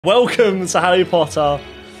Welcome to Harry Potter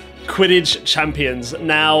Quidditch Champions.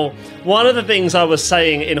 Now, one of the things I was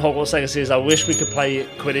saying in Hogwarts Legacy is I wish we could play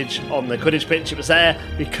Quidditch on the Quidditch pitch. It was there,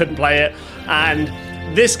 we couldn't play it, and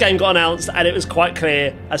this game got announced and it was quite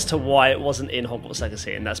clear as to why it wasn't in Hogwarts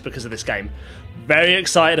Legacy, and that's because of this game. Very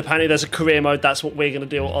excited. Apparently there's a career mode. That's what we're going to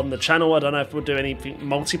do on the channel. I don't know if we'll do anything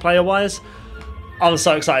multiplayer wise. I'm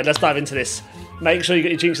so excited. Let's dive into this. Make sure you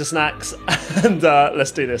get your drinks and snacks and let's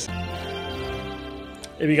do this.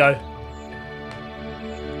 Here we go.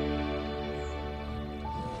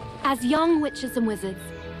 As young witches and wizards,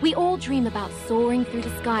 we all dream about soaring through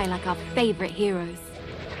the sky like our favorite heroes.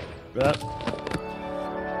 Yep.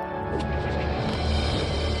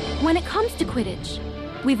 When it comes to Quidditch,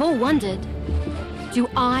 we've all wondered, do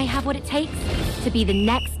I have what it takes to be the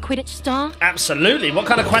next Quidditch star? Absolutely. What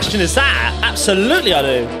kind of question is that? Absolutely I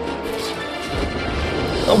do.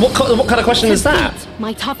 What kind of question is that? Beat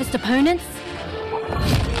my toughest opponents?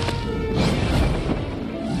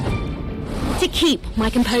 To keep my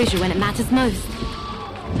composure when it matters most?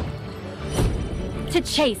 To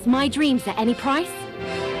chase my dreams at any price?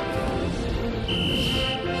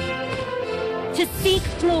 To seek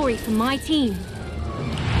glory for my team?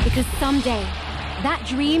 Because someday, that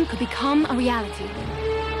dream could become a reality.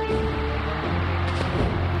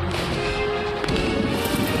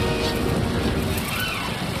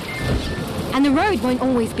 And the road won't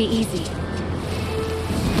always be easy.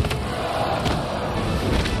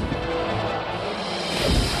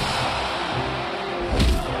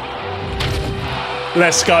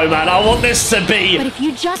 Let's go, man. I want this to be but if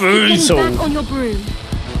you just brutal. Keep getting back on your broom.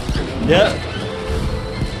 Yeah.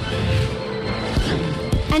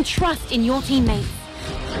 And trust in your teammates.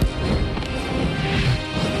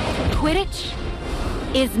 Quidditch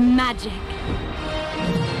is magic.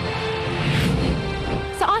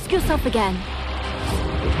 So ask yourself again.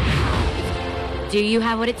 Do you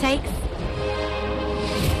have what it takes?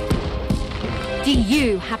 Do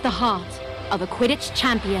you have the heart of a Quidditch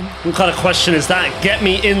champion? What kind of question is that? Get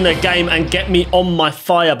me in the game and get me on my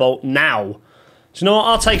firebolt now. Do you know what?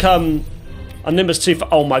 I'll take a Nimbus 2 for...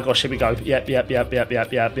 Oh my gosh, here we go. Yep.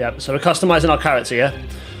 So we're customizing our character, yeah?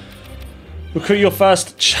 Recruit your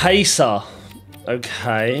first chaser.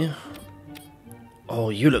 Okay. Oh,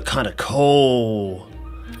 you look kind of cool.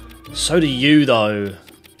 So do you, though.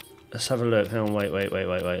 Let's have a look. Hang on, wait.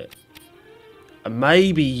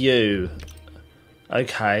 Maybe you.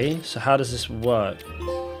 Okay, so how does this work?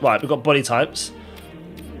 Right, we've got body types.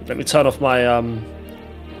 Let me turn off my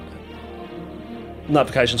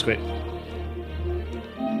notifications quick.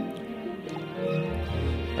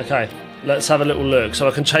 Okay, let's have a little look. So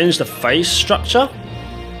I can change the face structure.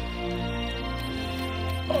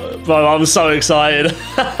 Bro, I'm so excited.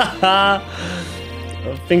 I'm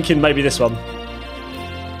thinking maybe this one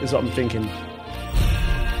is what I'm thinking.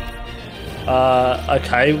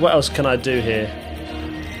 Okay, what else can I do here?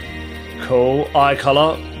 Cool. Eye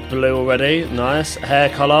colour, blue already. Nice. Hair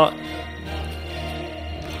colour.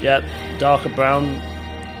 Yep. Darker brown.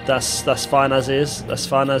 That's fine as is. That's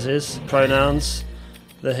fine as is. Pronouns.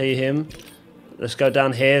 The he, him. Let's go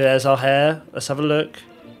down here. There's our hair. Let's have a look.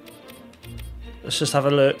 Let's just have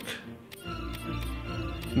a look.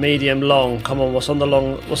 Medium, long. Come on. What's on the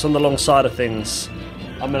long side of things?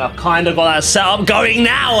 I mean, I've kind of got that setup going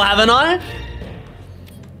now, haven't I?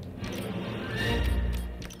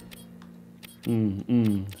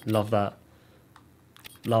 Love that.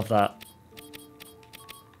 Love that.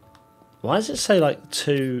 Why does it say like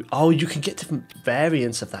two? Oh, you can get different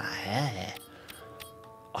variants of that hair.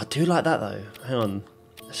 I do like that though. Hang on.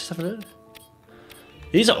 Let's just have a look.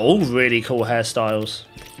 These are all really cool hairstyles.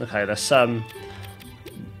 Okay, let's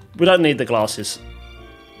we don't need the glasses.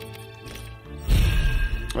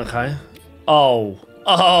 Okay. Oh.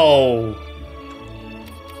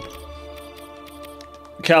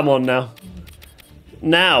 Come on now.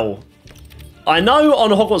 Now, I know on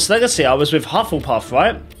Hogwarts Legacy I was with Hufflepuff,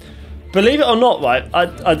 right? Believe it or not, right?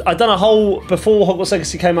 I done a whole, before Hogwarts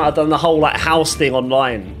Legacy came out, I'd done the whole like house thing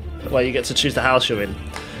online, where you get to choose the house you're in.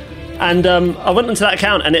 And I went into that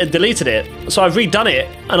account and it had deleted it. So I've redone it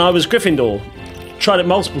and I was Gryffindor. Tried it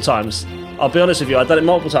multiple times. I'll be honest with you, I'd done it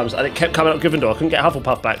multiple times and it kept coming up Gryffindor. I couldn't get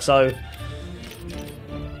Hufflepuff back, so...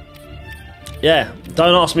 Yeah,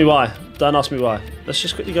 don't ask me why. Don't ask me why. Let's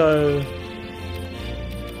just quickly go...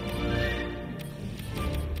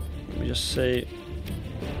 Let me just see...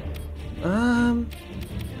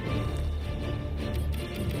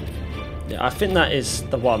 Yeah, I think that is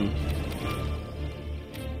the one.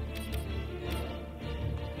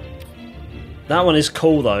 That one is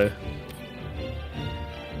cool though.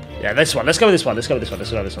 Yeah, this one. Let's go with this one. Let's go with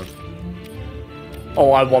this one.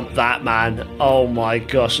 Oh, I want that, man. Oh my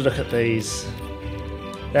gosh, look at these.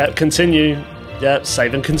 Yep, continue. Yep,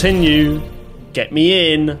 save and continue. Get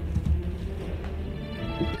me in.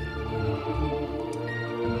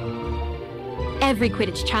 Every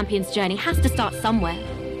Quidditch champion's journey has to start somewhere.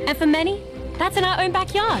 And for many, that's in our own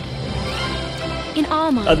backyard. In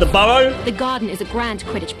our minds, At the Burrow? the garden is a grand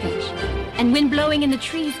Quidditch pitch. And wind blowing in the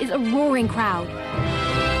trees is a roaring crowd.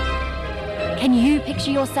 Can you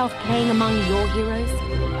picture yourself playing among your heroes?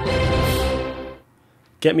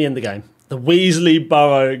 Get me in the game. The Weasley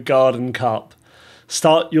Burrow Garden Cup.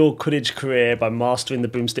 Start your Quidditch career by mastering the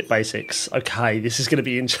broomstick basics. Okay, this is going to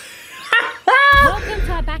be interesting. Welcome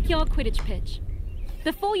to our backyard Quidditch pitch.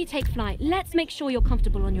 Before you take flight, let's make sure you're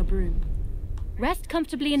comfortable on your broom. Rest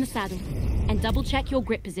comfortably in the saddle and double check your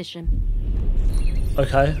grip position.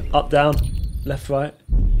 Okay, up, down, left, right.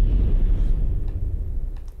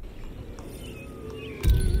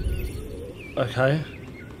 Okay.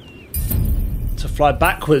 To fly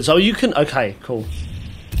backwards. Oh, you can... Okay, cool.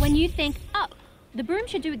 When you think up, the broom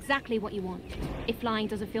should do exactly what you want. If flying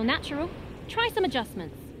doesn't feel natural, try some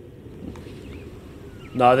adjustments.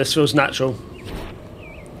 No, this feels natural.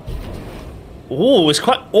 Oh, it's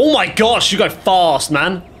quite... Oh my gosh, you go fast,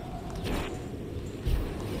 man.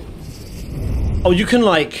 Oh, you can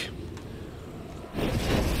like...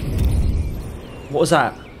 What was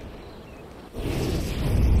that?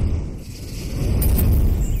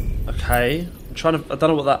 Okay. I'm trying to... I don't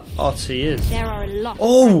know what that RT is. There are a lot of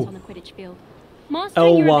Oh! threats on the Quidditch field.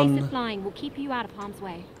 Mastering your L1. evasive flying will keep you out of harm's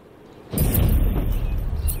way.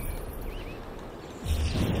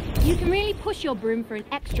 You can really push your broom for an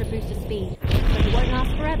extra boost of speed, but it won't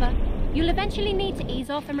last forever. You'll eventually need to ease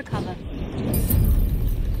off and recover.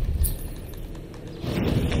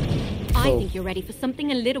 I think you're ready for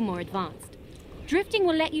something a little more advanced. Drifting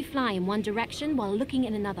will let you fly in one direction while looking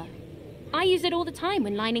in another. I use it all the time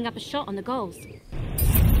when lining up a shot on the goals.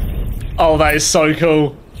 Oh, that is so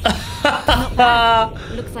cool. Not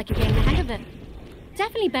bad. Looks like you're getting the hang of it.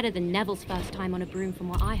 Definitely better than Neville's first time on a broom from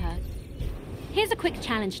what I heard. Here's a quick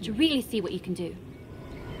challenge to really see what you can do.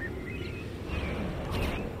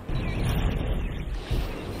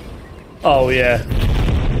 Oh, yeah.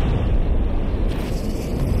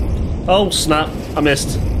 Oh, snap. I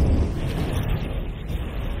missed.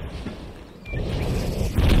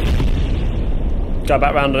 Go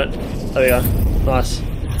back round on it. There we go. Nice.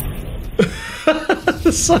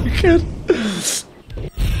 That's so good.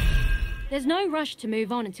 There's no rush to move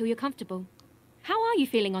on until you're comfortable. How are you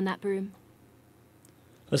feeling on that broom?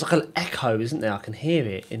 There's like an echo, isn't there? I can hear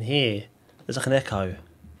it in here. There's like an echo.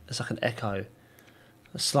 There's like an echo.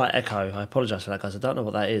 A slight echo. I apologise for that, guys. I don't know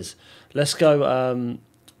what that is. Let's go.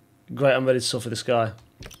 Great, I'm ready to soar for this guy.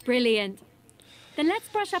 Brilliant. Then let's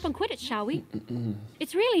brush up on Quidditch, shall we?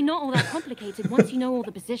 It's really not all that complicated once you know all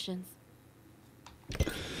the positions.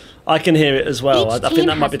 I can hear it as well. I think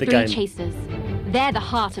that might be the game. Each team has 3 chasers. They're the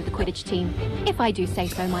heart of the Quidditch team, if I do say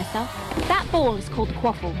so myself. That ball is called the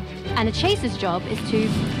quaffle, and the chaser's job is to,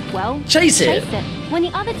 well, Chase it. When the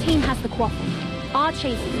other team has the quaffle, our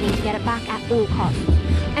chasers need to get it back at all costs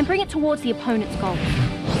and bring it towards the opponent's goal.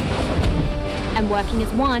 And working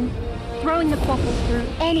as one, throwing the quaffle through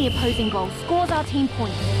any opposing goal scores our team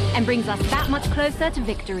points and brings us that much closer to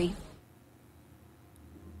victory.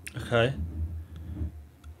 Okay.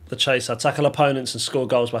 The chaser. Tackle opponents and score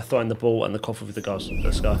goals by throwing the ball and the quaffle with the goals.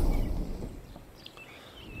 Let's go.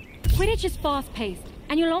 Quidditch is fast-paced,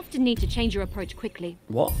 and you'll often need to change your approach quickly.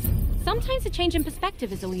 What? Sometimes a change in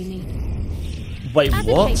perspective is all you need. Wait, As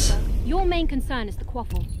a what? chaser, your main concern is the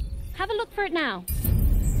quaffle. Have a look for it now.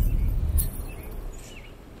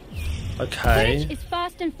 Okay. Quidditch is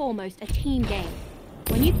first and foremost a team game.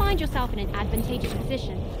 When you find yourself in an advantageous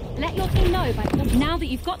position, let your team know by calling. Now that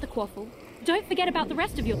you've got the quaffle, don't forget about the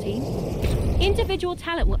rest of your team. Individual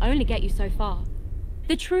talent will only get you so far.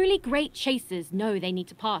 The truly great chasers know they need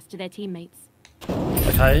to pass to their teammates.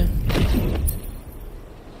 Okay.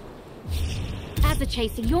 As a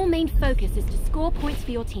chaser, your main focus is to score points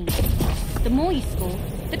for your team. The more you score,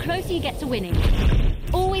 the closer you get to winning.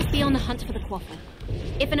 Always be on the hunt for the quaffle.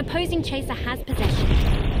 If an opposing chaser has possession,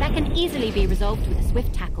 that can easily be resolved with a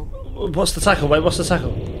swift tackle. What's the tackle? Wait, what's the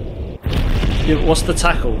tackle? Yeah, what's the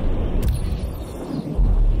tackle?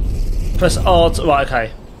 Press R. Right,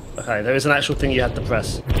 okay. Okay, there is an actual thing you had to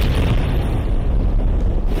press.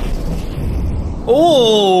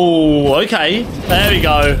 Oh, okay. There we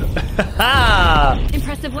go.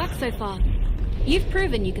 Impressive work so far. You've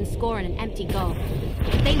proven you can score on an empty goal.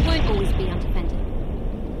 They won't always be undefended.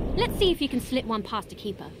 Let's see if you can slip one past a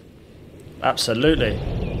keeper. Absolutely.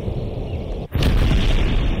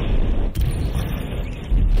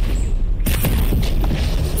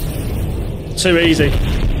 too easy.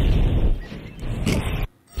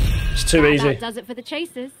 It's too easy. That does it for the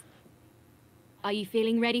chasers. Are you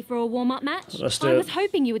feeling ready for a warm-up match? Let's do I it. was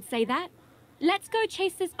hoping you would say that. Let's go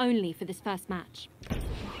chasers only for this first match.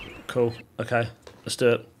 Cool. Okay. Let's do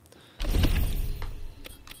it.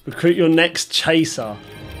 Recruit your next chaser.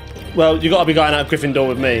 Well, you got to be going out Gryffindor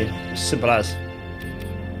with me. It's simple as.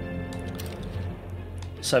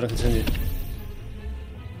 Save and continue.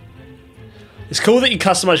 It's cool that you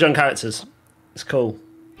customise your own characters. It's cool.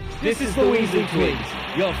 This is the Weasley Twins,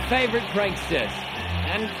 your favourite pranksters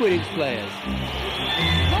and Quidditch players.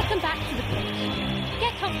 Welcome back to the pitch.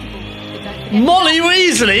 Get comfortable, but don't forget... Molly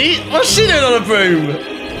Weasley? What's she doing on a broom?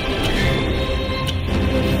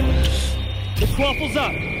 The quaffle's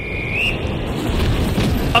up.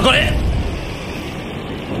 I got it.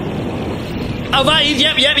 Evade.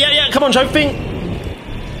 Yep. Come on, Joe. Think.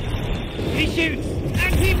 He shoots,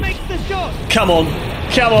 and he makes the shot. Come on.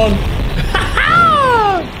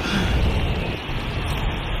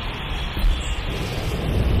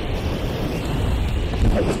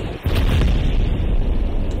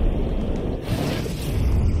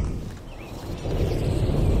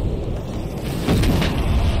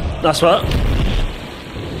 That's what.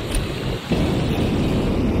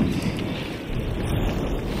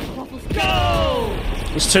 Go!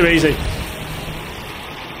 It's too easy.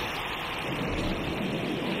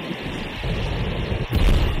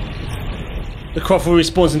 The Quaffle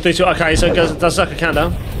respawns in 3, 2. Okay, so it does like a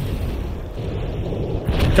countdown.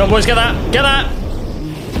 Come on, boys, get that! Get that!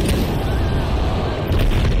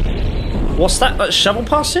 What's that? Like shovel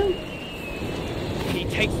passing? He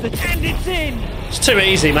takes the... and it's in! It's too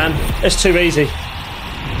easy, man. It's too easy.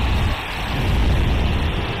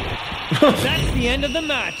 That's the end of the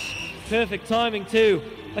match. Perfect timing, too.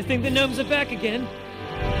 I think the gnomes are back again.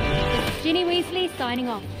 This is Ginny Weasley signing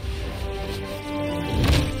off.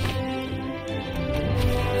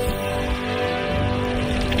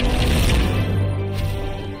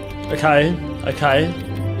 Okay.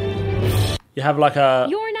 You have like a...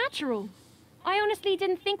 You're a natural. I honestly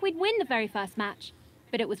didn't think we'd win the very first match,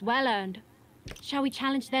 but it was well earned. Shall we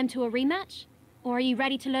challenge them to a rematch? Or are you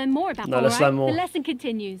ready to learn more about them? No, let's learn more. The lesson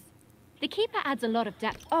continues. The keeper adds a lot of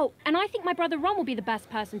depth. Oh, and I think my brother Ron will be the best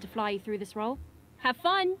person to fly you through this role. Have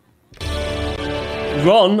fun.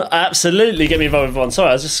 Ron, absolutely get me involved with Ron.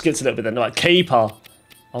 Sorry, I just skipped a little bit then. Right, keeper.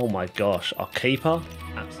 Oh my gosh, our keeper?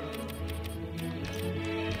 Absolutely.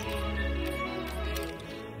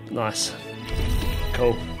 Nice.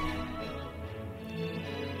 Cool.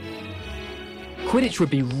 Quidditch would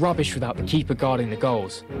be rubbish without the keeper guarding the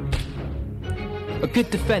goals. A good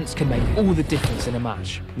defence can make all the difference in a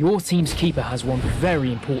match. Your team's keeper has one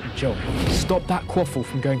very important job: stop that quaffle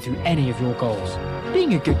from going through any of your goals.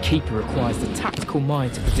 Being a good keeper requires the tactical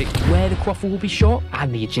mind to predict where the quaffle will be shot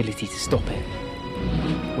and the agility to stop it.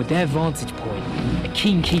 With their vantage point, a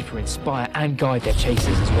keen keeper inspire and guide their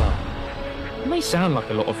chasers as well. It may sound like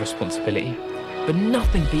a lot of responsibility, but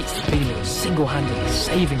nothing beats the feeling of single-handedly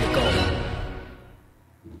saving a goal.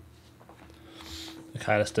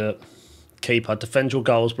 Okay, let's do it. Keeper, defend your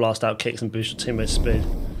goals, blast out kicks and boost your teammates' speed.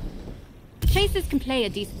 Chasers can play a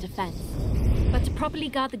decent defence, but to properly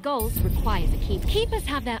guard the goals requires a keeper. Keepers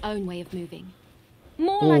have their own way of moving.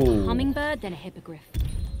 More like a hummingbird than a hippogriff.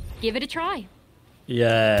 Give it a try.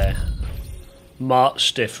 Yeah.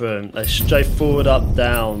 Much different. They straight forward, up,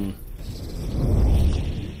 down.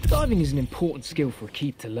 Diving is an important skill for a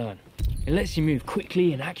keeper to learn. It lets you move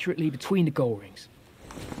quickly and accurately between the goal rings.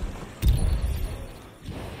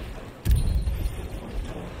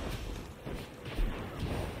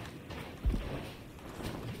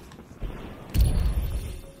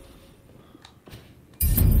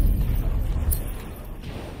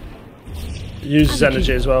 Uses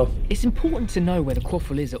energy as well. It's important to know where the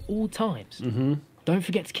quaffle is at all times. Don't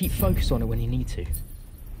forget to keep focus on it when you need to.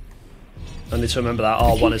 I need to remember that The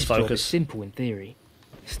R1 is keeper's job focus. simple in theory.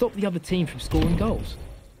 Stop the other team from scoring goals.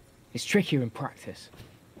 It's trickier in practice.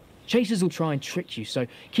 Chasers will try and trick you, so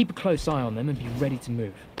keep a close eye on them and be ready to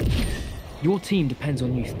move. Your team depends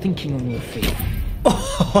on you thinking on your feet.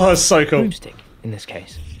 Oh, that's so cool. Broomstick, in this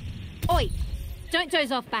case. Oi! Don't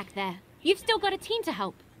doze off back there. You've still got a team to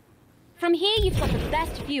help. From here, you've got the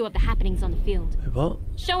best view of the happenings on the field. What?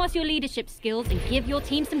 Show us your leadership skills and give your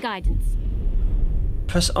team some guidance.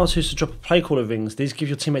 Press R2 to drop a play caller rings. These give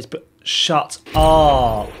your teammates... But shut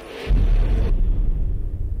up.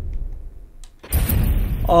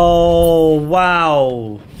 Oh,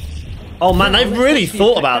 wow. Oh, man, they've really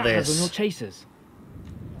thought about That has on your this. chasers.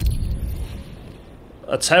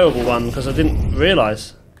 A terrible one, because I didn't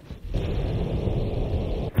realise.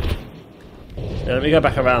 Yeah, let me go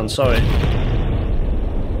back around, sorry.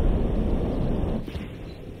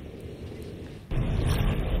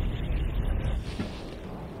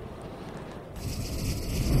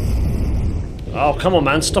 Oh, come on,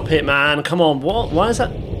 man. Stop it, man. Come on. What? Why is that?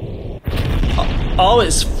 Oh,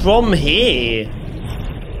 it's from here.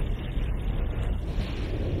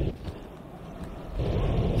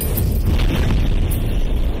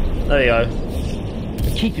 There you go.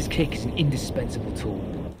 The keeper's kick is an indispensable tool.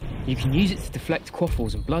 You can use it to deflect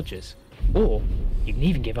quaffles and bludgers, or you can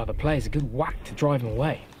even give other players a good whack to drive them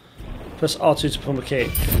away. Press R2 to perform a kick.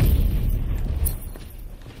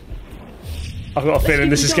 I've got a feeling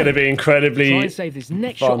this is going to be incredibly Try and save this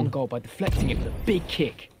next fun. shot on goal by deflecting it with a big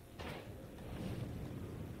kick.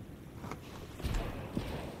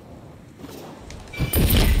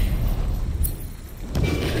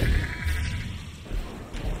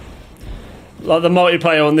 Like the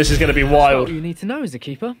multiplayer on this is going to be That's wild. all you need to know as a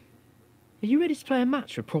keeper. Are you ready to play a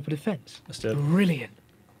match for proper defence? Let's do it. Brilliant.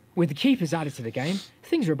 With the keepers added to the game,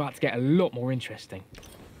 things are about to get a lot more interesting.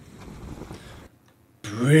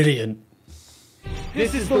 Brilliant.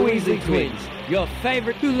 This is the Weasley Twins, your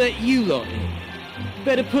favourite who let you lot in.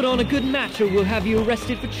 Better put on a good match or we'll have you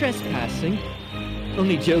arrested for trespassing.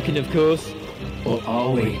 Only joking, of course. Or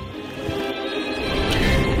are we?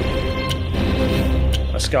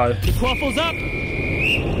 Let's go. The quaffle's up!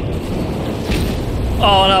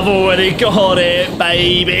 Oh, and I've already got it,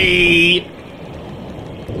 baby.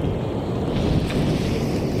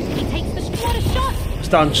 He takes the what a shot. It's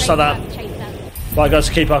done, just like Great that. work, Chaser. Right, goes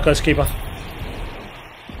to keeper, goes to keeper.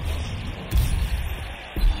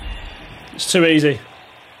 It's too easy.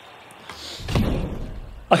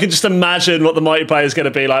 I can just imagine what the multiplayer is going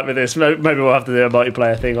to be like with this. Maybe we'll have to do a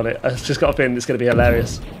multiplayer thing on it. I've just got a feeling it's going to be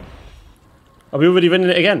hilarious. Are we already winning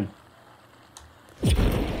it again?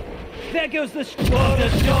 There goes the what a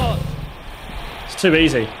shot! It's too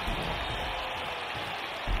easy.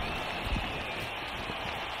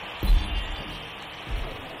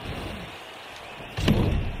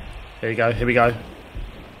 Here we go, here we go.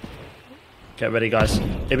 Get ready, guys.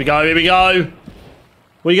 Here we go, here we go.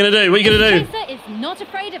 What are you going to do? What are you going to do? Chaser is not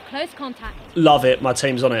afraid of close contact. Love it. My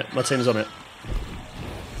team's on it. My team's on it.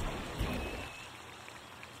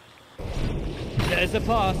 There's a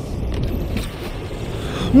pass.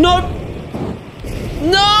 No!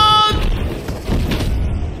 No!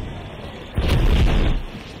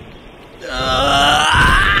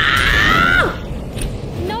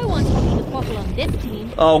 No one's holding the quaffle on this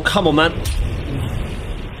team. Oh, come on, man.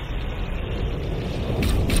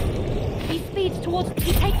 He speeds towards.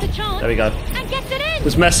 He takes a chance. There we go. And gets it in. It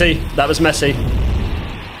was messy. That was messy.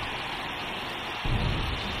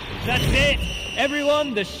 That's it!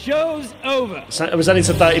 Everyone, the show's over! So it was only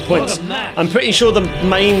to 30 points. What a match. I'm pretty sure the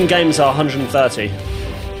main games are 130.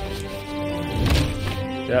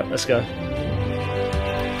 Yeah, let's go.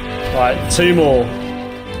 Right, two more.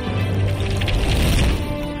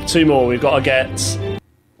 Two more we've got to get.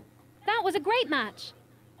 That was a great match.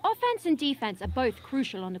 Offense and defense are both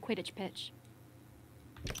crucial on the Quidditch pitch.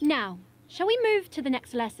 Now, shall we move to the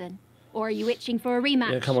next lesson? Or are you itching for a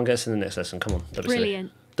rematch? Yeah, come on, get us in the next lesson. Come on. Don't be silly.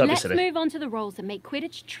 Brilliant. Don't be Let's silly. move on to the roles that make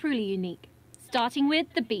Quidditch truly unique. Starting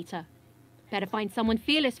with the beater. Better find someone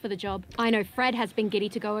fearless for the job. I know Fred has been giddy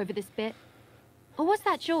to go over this bit. Or was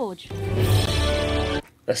that George?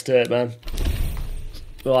 Let's do it, man.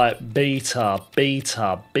 Right, beta,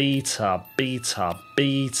 beta, beta, beta,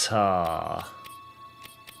 beta.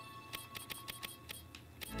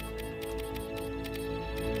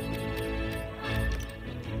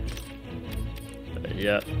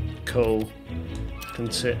 Yeah, cool.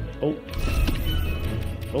 Oh.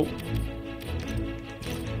 Oh.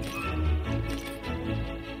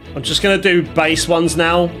 I'm just going to do base ones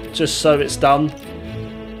now, just so it's done.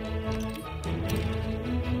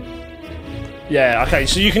 Yeah, okay,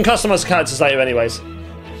 so you can customize the characters later anyways.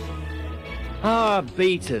 Ah,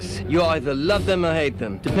 beaters. You either love them or hate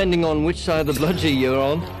them, depending on which side of the bludger you're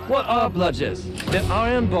on. What are bludgers? They're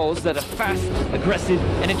iron balls that are fast, aggressive,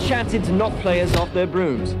 and enchanted to knock players off their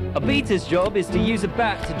brooms. A beater's job is to use a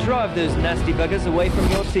bat to drive those nasty buggers away from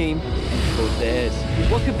your team. Or theirs.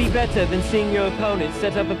 What could be better than seeing your opponent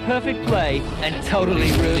set up a perfect play and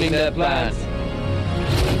totally ruining their plans?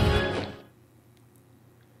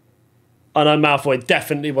 I know Malfoy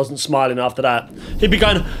definitely wasn't smiling after that. He'd be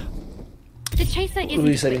going, The chaser what are you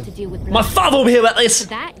isn't saying? equipped to deal with My blood. father will hear about this! For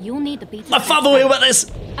that, you'll need the beater. My father will hear about this!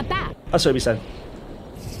 A bat. That's what he'd be saying.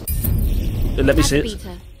 Let me As see it.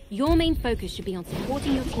 beater, your main focus should be on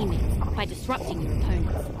supporting your teammates by disrupting your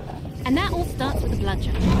opponents. And that all starts with a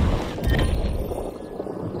bludger.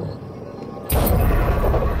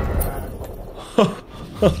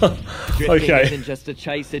 Drifting Okay. isn't just a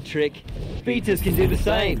chaser trick. Beaters can do the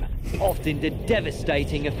same, often to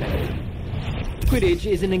devastating effect. Quidditch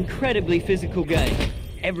is an incredibly physical game.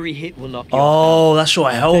 Every hit will knock you off. Oh, that's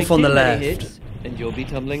right, health Take on the too many left. hits, and you'll be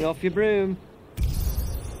tumbling off your broom.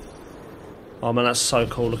 Oh man, that's so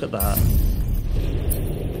cool. Look at that.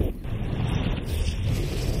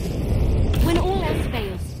 When all else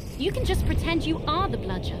fails, you can just pretend you are the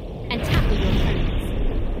bludger and tackle your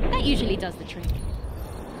opponents. That usually does the trick.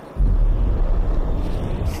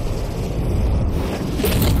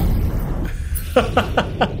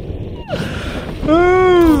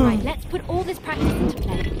 Alright, let's put all this practice into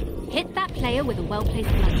play. Hit that player with a well-placed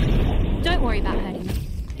bludger. Don't worry about hurting them.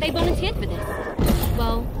 They volunteered for this.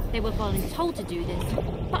 Well, they were voluntold to do this,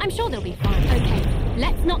 but I'm sure they'll be fine. Okay,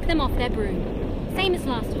 let's knock them off their broom. Same as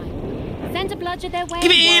last time. Send a bludger their way.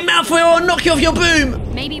 Give it here, Malfoy, or I'll knock you off your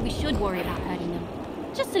broom! Maybe we should worry about hurting them.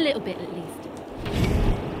 Just a little bit, at least.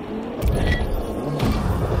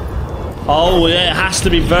 Oh, yeah, it has to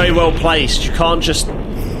be very well placed. You can't just...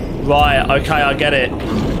 Right, okay, I get it.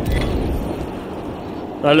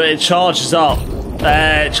 No, look, it charges up.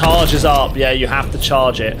 It charges up. Yeah, you have to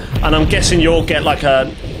charge it. And I'm guessing you'll get like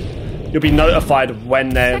a... You'll be notified when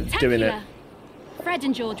they're doing it. Fred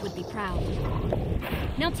and George would be proud.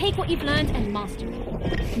 Now take what you've learned and master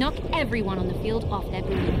it. Knock everyone on the field off their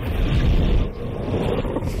broom.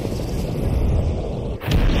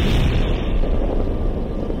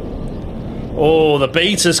 Oh, the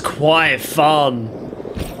beta's quite fun.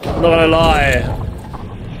 Not gonna lie.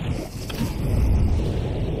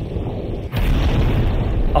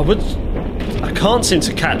 I can't seem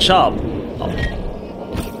to catch up.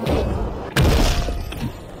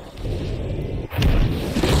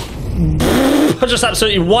 I just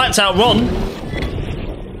absolutely wiped out Ron.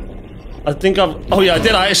 I think I've... Oh yeah, I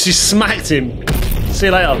did. I actually smacked him. See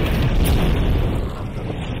you later.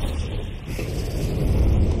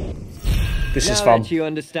 This is fun. Now that you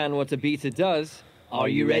understand what a beta does, are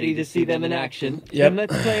you ready to see them in action? Yep. Then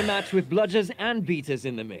let's play a match with bludgers and beaters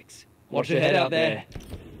in the mix. Watch your head out there.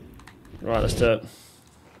 Right, let's do it.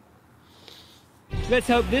 Let's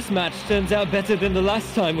hope this match turns out better than the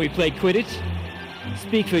last time we played Quidditch.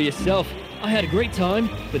 Speak for yourself. I had a great time,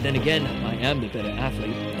 but then again, I am the better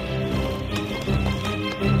athlete.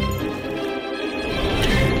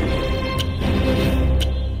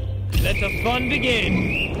 Let the fun begin!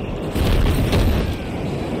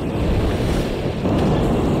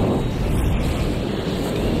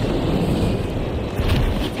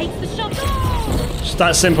 He takes the shot. Oh! It's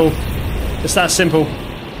that simple. It's that simple.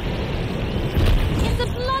 It's a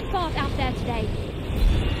bloodbath out there today.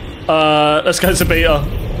 Let's go to beta.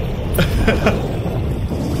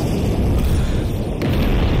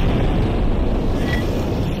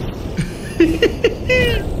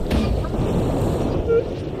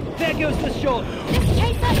 There goes the shot! This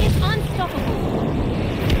chaser is unstoppable.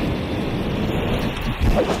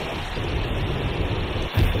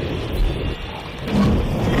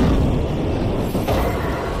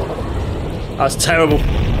 That's terrible. There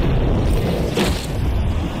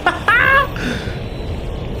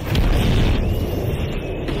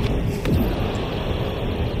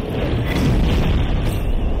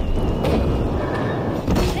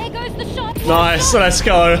goes the shot. Nice, let's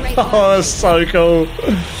go. Oh, that's so cool.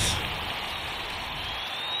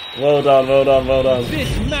 Well done, well done, well done.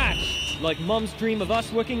 This match, like Mom's dream of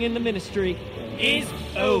us working in the ministry, is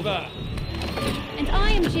over. And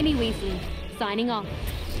I am Ginny Weasley, signing off.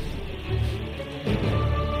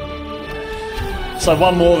 So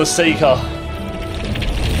one more, the Seeker.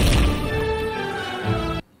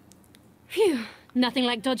 Phew, nothing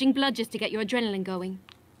like dodging bludgers to get your adrenaline going.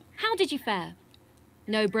 How did you fare?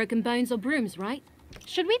 No broken bones or brooms, right?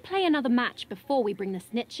 Should we play another match before we bring the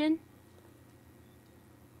snitch in?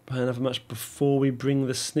 Play another match before we bring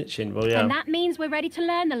the snitch in? Well, yeah. And that means we're ready to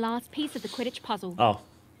learn the last piece of the Quidditch puzzle. Oh.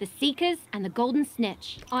 The Seekers and the Golden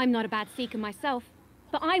Snitch. I'm not a bad Seeker myself,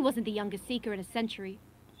 but I wasn't the youngest Seeker in a century.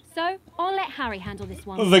 So, I'll let Harry handle this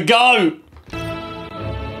one. The goat!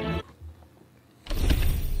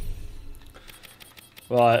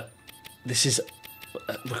 Right. This is...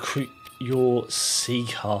 recruit your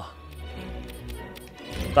Seeker.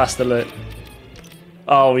 That's the look.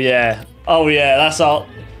 Oh, yeah. Oh, yeah, that's our...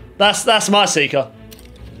 That's my Seeker.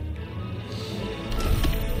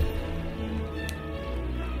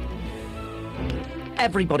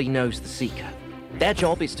 Everybody knows the Seeker. Their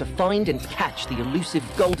job is to find and catch the elusive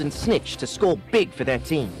golden snitch to score big for their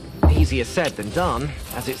team. Easier said than done,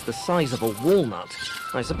 as it's the size of a walnut.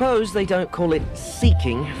 I suppose they don't call it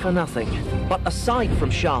seeking for nothing. But aside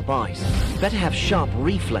from sharp eyes, you better have sharp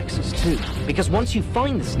reflexes too. Because once you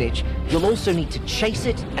find the snitch, you'll also need to chase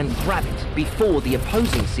it and grab it before the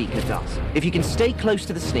opposing Seeker does. If you can stay close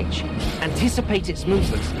to the snitch, anticipate its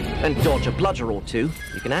movements, and dodge a bludger or two,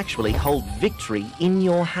 you can actually hold victory in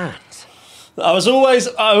your hands. I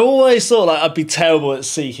always thought like I'd be terrible at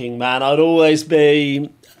seeking, man. I'd always be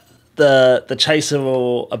the chaser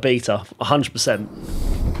or a beater, 100%.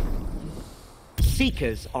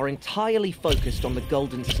 Seekers are entirely focused on the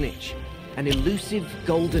golden snitch, an elusive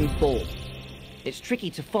golden ball. It's tricky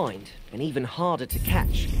to find and even harder to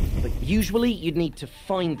catch, but usually you'd need to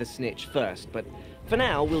find the snitch first, but for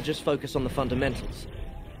now we'll just focus on the fundamentals.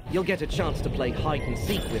 You'll get a chance to play hide and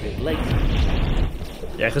seek with it later.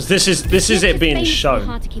 Yeah, because this is it being shown.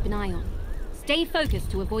 Hard to keep an eye on. Stay focused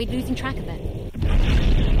to avoid losing track of it.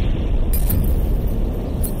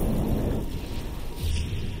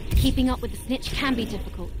 Keeping up with the snitch can be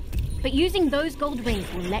difficult, but using those gold rings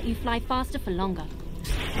will let you fly faster for longer.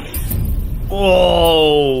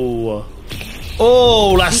 Oh,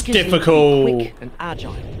 oh, that's Seekers difficult. need to be quick and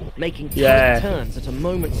agile, making tight turns at a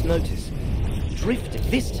moment's notice. Drifting.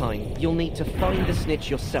 This time, you'll need to find the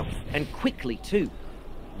snitch yourself, and quickly too.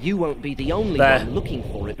 You won't be the only one looking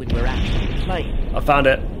for it when we're actually playing. I found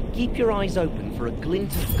it. Keep your eyes open for a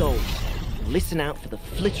glint of gold. And listen out for the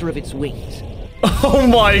flitter of its wings. Oh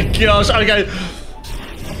my gosh! Okay,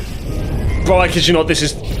 bro, I kid you not. This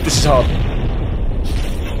is hard.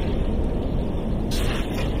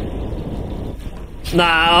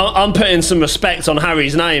 Nah, I'm putting some respect on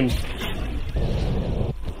Harry's name.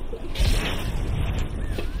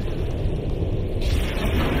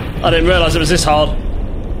 I didn't realise it was this hard.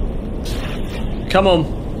 Come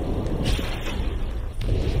on.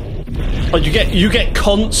 Oh, you get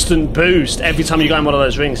constant boost every time you go in one of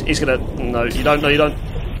those rings. He's gonna... No, you don't. No, you don't.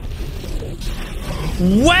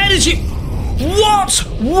 Where did you... What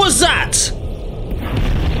was that?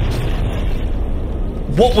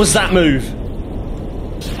 What was that move?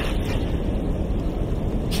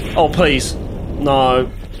 Oh, please. No.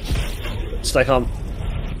 Stay calm.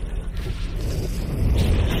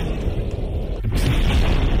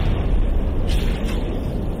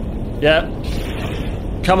 Yeah.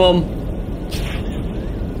 Come on.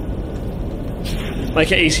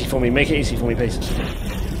 Make it easy for me. Make it easy for me, please.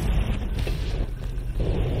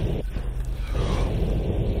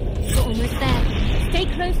 You're almost there. Stay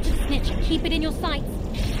close to the snitch and keep it in your sights.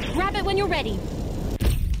 Grab it when you're ready.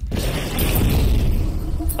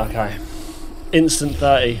 Okay. Instant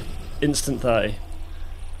 30. Instant 30.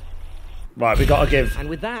 Right, we gotta give... And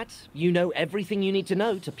with that, you know everything you need to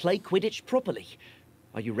know to play Quidditch properly.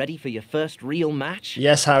 Are you ready for your first real match?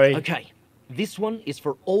 Yes, Harry. Okay, this one is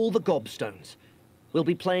for all the gobstones. We'll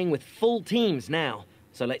be playing with full teams now,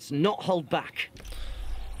 so let's not hold back.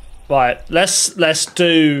 Right, let's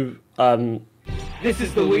do... This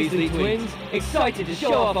is the Weasley twins, excited to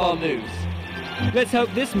show off our moves. Let's hope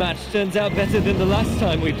this match turns out better than the last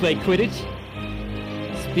time we played Quidditch.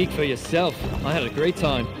 Speak for yourself, I had a great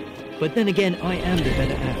time. But then again, I am the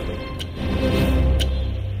better athlete.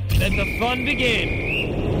 Let the fun begin!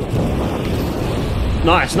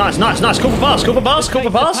 Nice, nice, nice, nice. Call for pass, call for pass, call for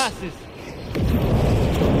pass.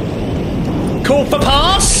 Call for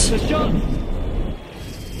pass! The shot!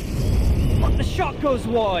 The shot goes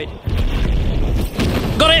wide!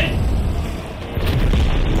 Got it!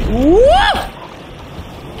 Woo!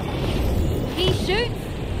 He shoots.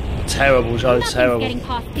 Terrible, Joe, Nothing's terrible. getting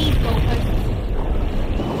past these goalposts.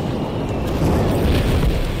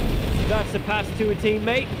 That's a pass to a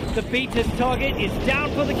teammate. The beater's target is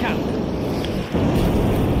down for the count.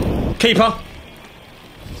 Keeper.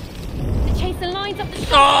 The chaser lines up the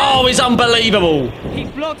shot. Oh, it's unbelievable. He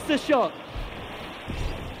blocks the shot.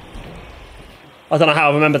 I don't know how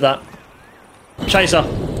I remembered that. Chaser.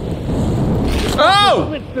 Oh!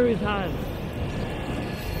 Slipped through his hands.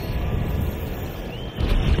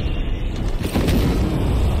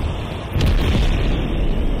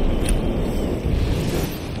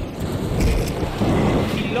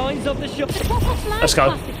 He lines up the shot. The quaffle flies Let's go.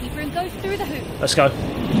 past the keeper and goes through the hoop. Let's go.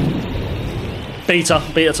 Beater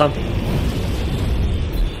time.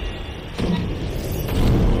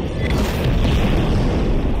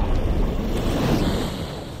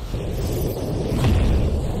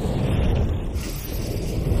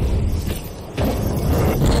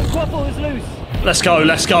 Quaffle is loose. Let's go,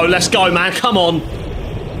 let's go, let's go, man. Come on.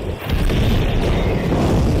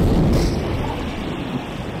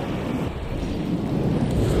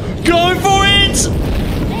 Go for it!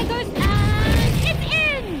 There goes and it's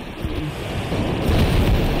in.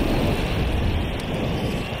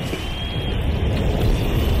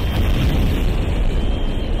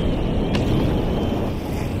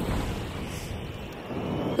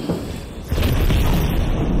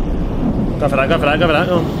 Go for that, go for that, go for that.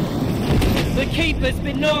 Go on. The keeper's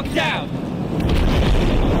been knocked out.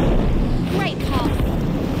 Great pass.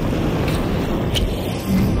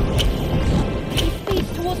 He speeds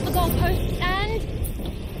towards the goalpost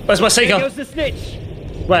Where's my There seeker? goes the snitch.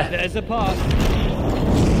 Where? There's a pass.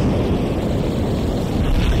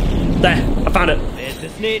 There. I found it. There's the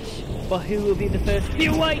snitch. But who will be the first? The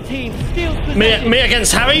away team steals possession. Me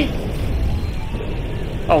against Harry?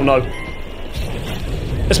 Oh no.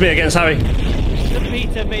 It's me against Harry. The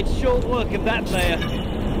beater made short work of that player.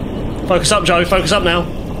 Focus up, Joe. Focus up now.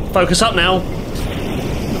 Focus up now.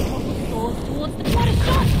 Scores towards the what a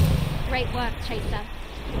shot! Great work, Chaser.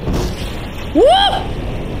 Woo!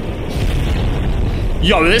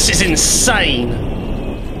 Yo, this is insane.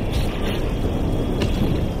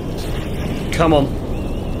 Come on.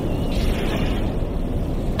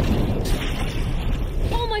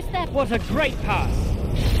 Almost there. What a great pass.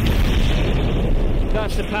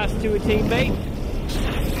 That's a pass to a teammate.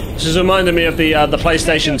 This is reminding me of the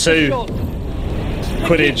PlayStation 2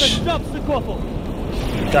 Quidditch Stops the quaffle.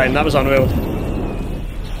 game. That was unreal.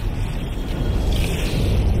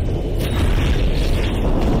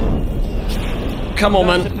 Come on,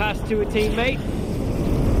 That's a man. pass to a teammate.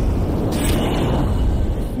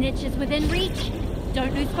 Snitch is within reach.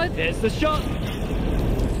 Don't lose hope. There's the shot.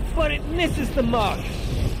 But it misses the mark.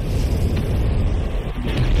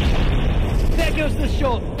 There goes the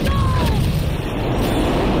shot.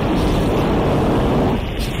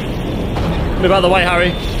 Move out of the way,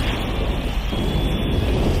 Harry.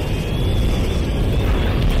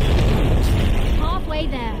 Halfway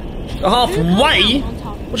there. Halfway? On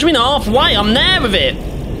top. What do you mean halfway? I'm there with it.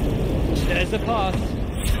 There's a pass.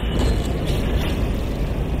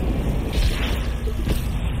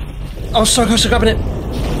 Oh, so close to grabbing it.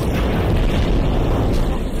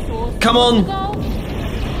 Scores Come on. goal.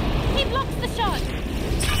 He blocks the shot.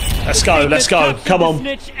 Let's go, let's go. Captures Come the on.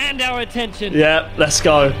 snitch and our attention. Yeah, let's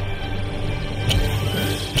go.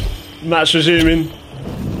 Match resuming.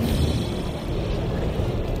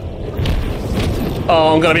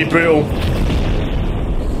 Oh, I'm gonna be brutal.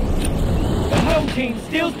 The home team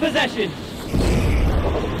steals possession.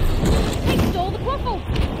 They stole the quaffle.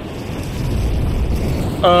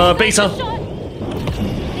 Beater. The shot.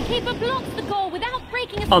 The keeper blocks the goal without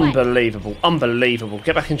breaking a sweat. Unbelievable, unbelievable.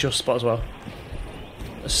 Get back into your spot as well.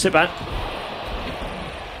 Sit back.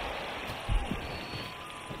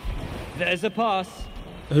 There's a pass.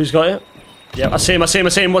 Who's got it? Yeah, I see him, I see him, I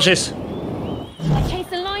see him. Watch this.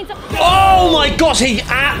 Chaser lines up. Oh my gosh,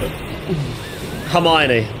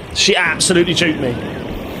 Hermione. She absolutely juked me.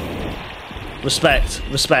 Respect,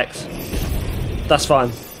 respect. That's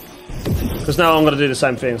fine. Because now I'm going to do the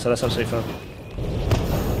same thing, so that's absolutely fine.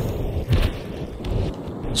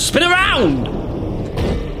 Spin around!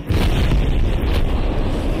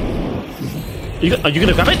 Are you going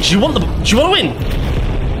to grab it? Do you want to win?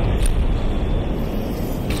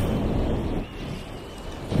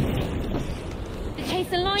 The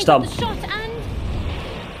chaser lines Stop. up the shot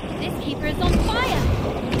and this keeper is on fire.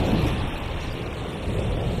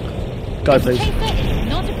 Go, The please. chaser is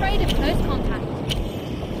not afraid of close contact.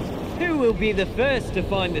 Who will be the first to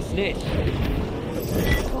find the snitch?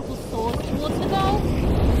 Quaffle soars towards the goal.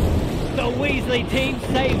 The Weasley team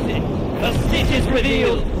saves it. The snitch is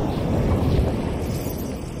revealed.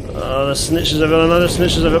 The snitches of it, I know the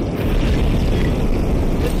snitches of it.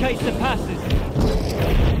 The chaser passes.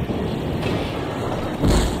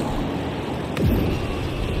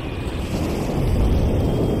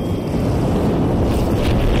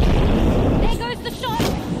 There goes the shot.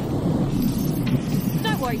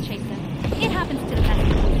 Don't worry, Chaser. It happens to the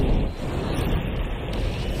best.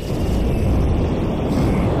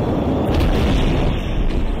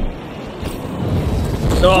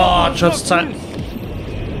 Oh, just attack.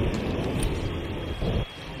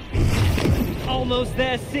 Almost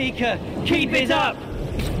there, Seeker. Keep it up.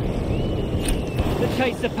 The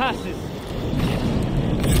chaser passes.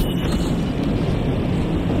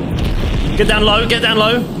 Get down low, get down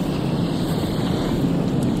low.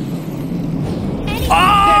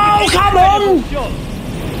 Oh, come on! Shot.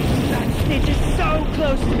 That snitch is so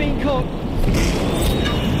close to being caught.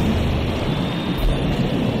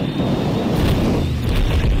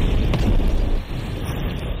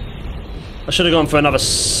 I should have gone for another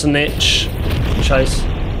snitch chase.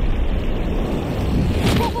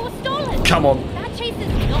 Quaffle was stolen. Come on. That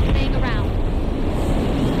chaser's not playing around.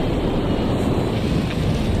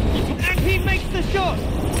 And he makes the shot.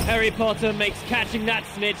 Harry Potter makes catching that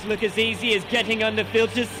snitch look as easy as getting under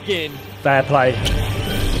Filch's skin. Fair play.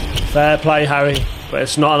 Fair play, Harry. But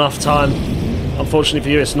it's not enough time. Unfortunately for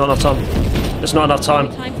you, it's not enough time. It's not enough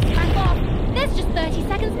time. Time to crack off. There's just 30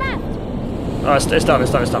 seconds left. Oh, it's done,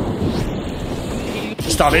 it's done, it's done.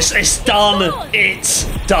 It's done, it's done! It's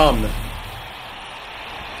done!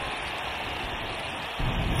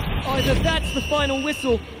 Either that's the final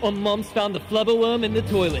whistle, or Mom's found the flubberworm in the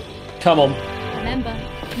toilet. Come on. Remember,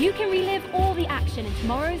 you can relive all the action in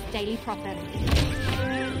tomorrow's Daily Prophet.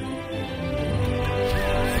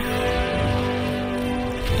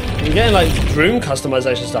 You're getting like room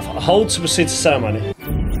customization stuff. Hold to proceed to ceremony.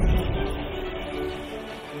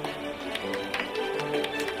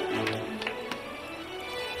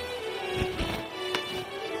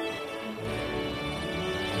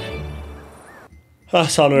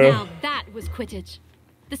 That's unreal. Now that was Quidditch.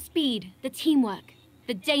 The speed, the teamwork,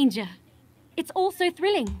 the danger. It's also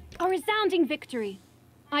thrilling. A resounding victory.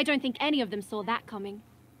 I don't think any of them saw that coming.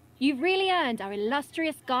 You've really earned our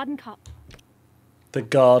illustrious Garden Cup. The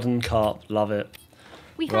Garden Cup, love it.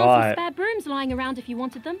 We found some spare brooms lying around if you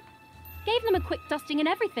wanted them. Gave them a quick dusting and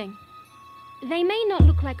everything. They may not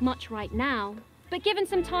look like much right now, but given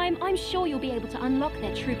some time, I'm sure you'll be able to unlock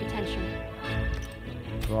their true potential.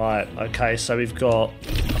 Right, okay, so we've got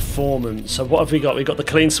a foreman. So what have we got? We've got the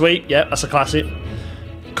clean sweep, yep, that's a classic.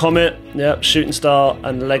 Comet, yep, shooting star,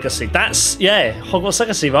 and legacy. That's, yeah, Hogwarts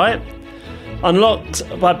Legacy, right? Unlocked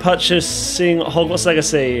by purchasing Hogwarts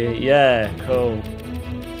Legacy. Yeah, cool.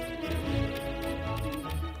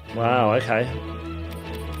 Wow, okay.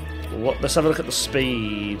 What? Let's have a look at the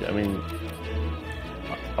speed. I mean,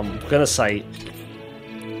 I'm gonna say.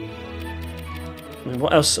 I mean,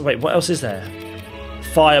 what else? Wait, what else is there?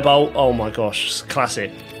 Firebolt. Oh my gosh,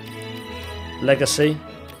 classic. Legacy.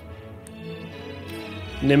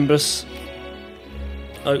 Nimbus.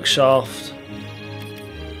 Oak Shaft.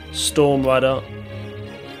 Storm Rider.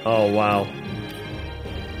 Oh wow.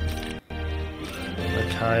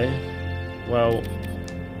 Okay. Well,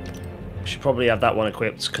 we should probably have that one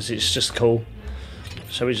equipped because it's just cool.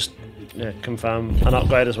 Shall we just confirm an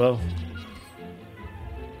upgrade as well?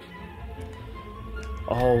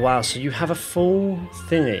 Oh wow, so you have a full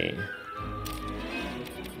thingy.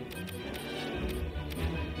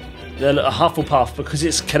 A Hufflepuff because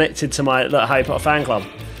it's connected to my Harry Potter fan club.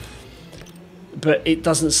 But it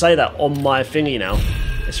doesn't say that on my thingy now.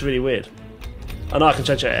 It's really weird. I know I can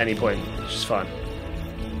change it at any point, which is fine.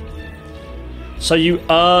 So you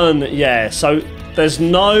earn, yeah, so there's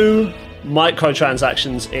no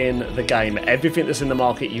microtransactions in the game. Everything that's in the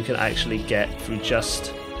market you can actually get through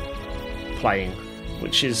just playing,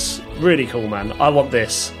 which is really cool, man. I want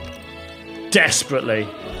this desperately.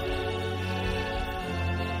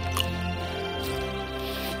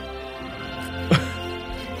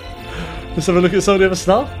 Let's have a look at some of the other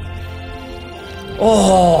stuff.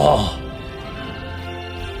 Oh!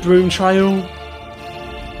 Broom trail.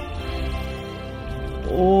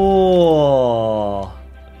 Oh!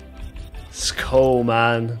 It's cool,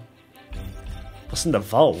 man. What's in the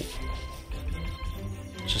vault?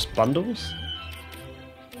 Just bundles?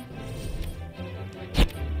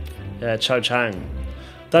 Yeah, Cho Chang.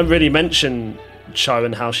 Don't really mention Cho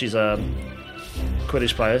and how she's a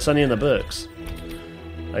Quidditch player. It's only in the books.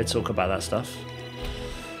 They talk about that stuff.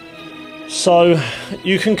 So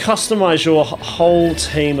you can customize your whole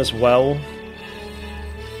team as well,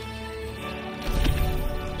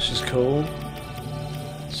 which is cool.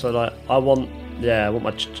 So like, I want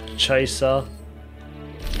my chaser.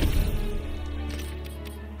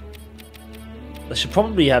 They should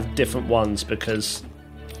probably have different ones because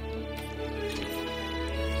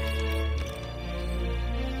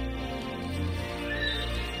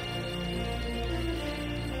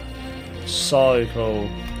so cool.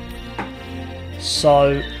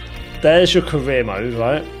 So there's your career mode,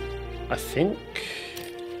 right? I think.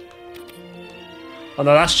 Oh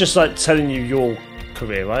no, that's just like telling you your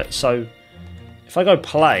career, right? So if I go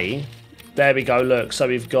play, there we go, look. So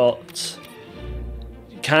we've got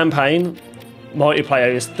campaign,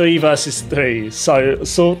 multiplayer is 3 versus 3. So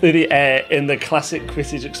soar through the air in the classic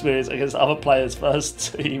Quidditch experience against other players'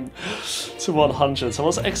 first team to 100. So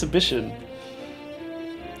what's exhibition?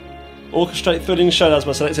 Orchestrate thrilling showdowns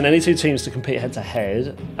by selecting any 2 teams to compete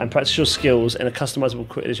head-to-head and practice your skills in a customizable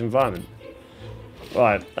Quidditch environment.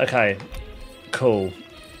 Right, okay, cool.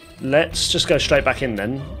 Let's just go straight back in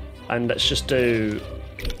then, and let's just do...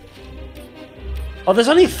 Oh, there's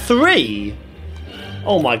only 3!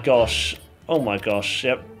 Oh my gosh,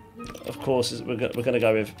 yep. Of course, we're going to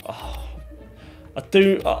go with... Oh, I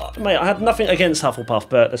do... mate, I had nothing against Hufflepuff,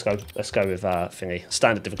 but let's go with thingy,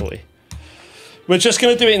 standard difficulty. We're just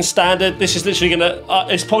going to do it in standard. This is literally going to...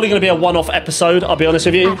 it's probably going to be a one-off episode, I'll be honest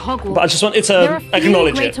with you. At Hogwarts, but I just wanted to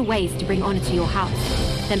acknowledge it. there are fewer greater ways to bring honour to your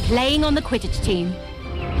house than playing on the Quidditch team.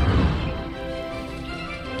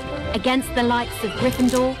 Against the likes of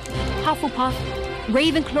Gryffindor, Hufflepuff,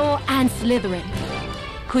 Ravenclaw and Slytherin.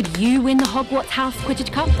 Could you win the Hogwarts House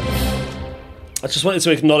Quidditch Cup? I just wanted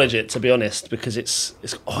to acknowledge it, to be honest, because it's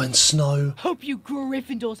oh, and snow. Hope you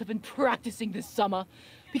Gryffindors have been practicing this summer,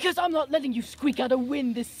 because I'm not letting you squeak out a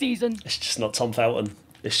win this season. It's just not Tom Felton.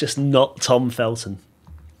 It's just not Tom Felton.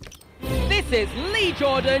 This is Lee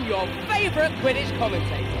Jordan, your favourite Quidditch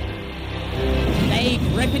commentator. Today,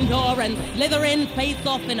 Gryffindor and Slytherin face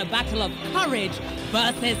off in a battle of courage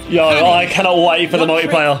versus Yo, cunning. I cannot wait for the What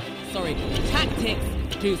multiplayer. tactics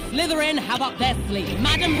do Slytherin have up their sleeve?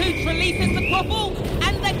 Madam Hooch releases the quaffle,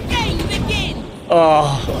 and the game begins!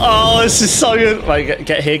 Oh, this is so good. Wait,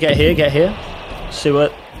 get here. See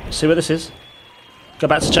what this is. Go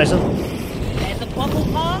back to Chaser. There's a quaffle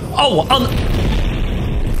pass. Oh,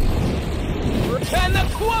 And the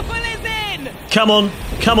quaffle is in! come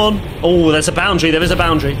on. Oh, there's a boundary. There is a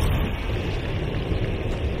boundary.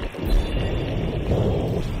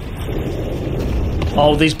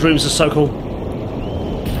 Oh, these brooms are so cool.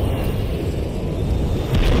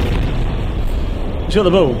 Who's got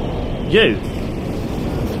the ball? You.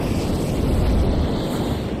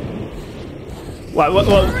 What?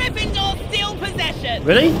 Gryffindor steal possession!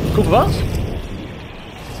 Really? Cool for us?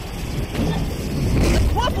 The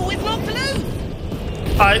quaffle is knocked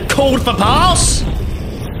loose! I called for pass.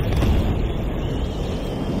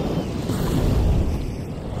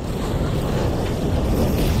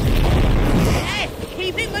 Yes,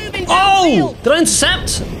 keep it moving Oh! downfield! Did I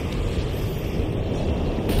intercept?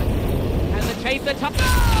 And the chaser top. No!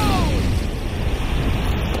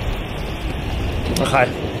 Okay.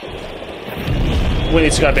 We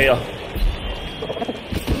need to go beat her.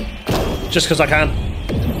 Just because I can.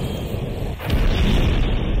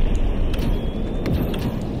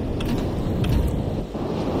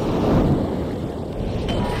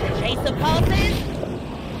 Chaser passes.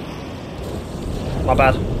 My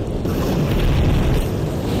bad.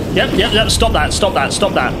 Yep. Stop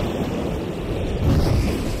that.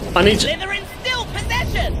 I need to... Slytherin still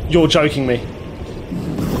possession. You're joking me.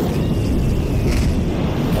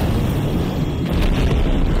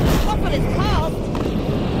 Quaffle is passed.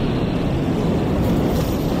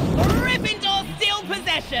 Gryffindor still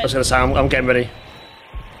possession. I was going to say, I'm getting ready.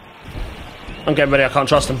 I can't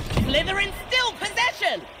trust him. Slytherin still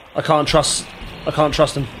possession. I can't trust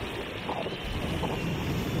him.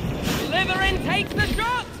 Slytherin takes the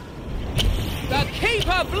shot. The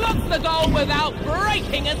keeper blocks the goal without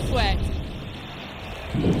breaking a sweat.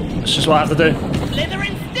 It's just what I have to do.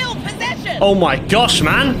 Slytherin still possession. Oh my gosh,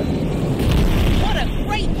 man! What a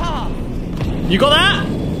great pass. You got that?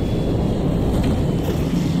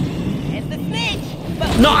 It's the snitch.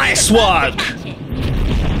 But Nice work! catch it.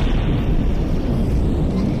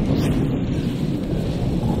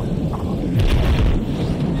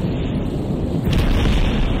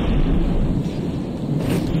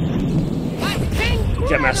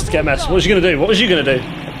 That's Get messed. What was you gonna do?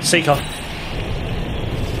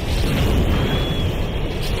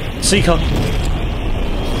 Seeker.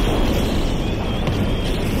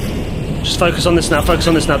 Just focus on this now.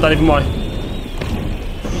 Don't even worry.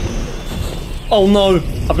 Oh no!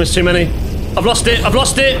 I've missed too many. I've lost it. Yes,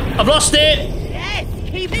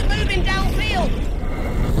 keep it moving downfield.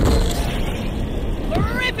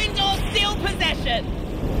 Gryffindor still possession.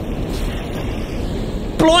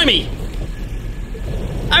 Blimey!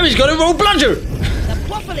 Oh, he's got a roll bludger! The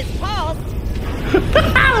quaffle is passed.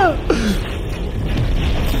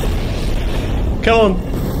 Come on.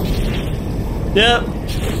 Yeah.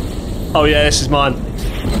 Oh yeah, this is mine.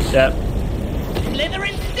 Yeah.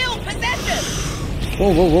 Slytherin still possession.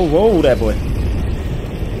 Whoa there, boy.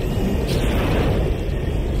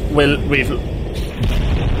 We've...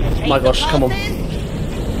 My gosh, come on.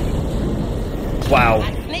 Wow.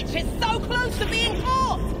 That snitch is so close to being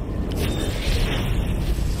caught.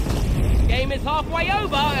 Game is halfway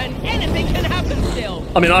over and anything can happen still.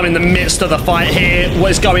 I mean, I'm in the midst of the fight here.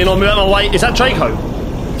 What is going on? Move out of my way. Is that Draco?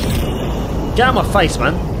 Get out of my face,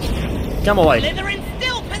 man. Get out of my way. Slytherin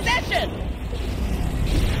still possession.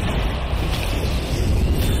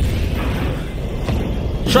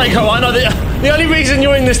 Draco, I know that the only reason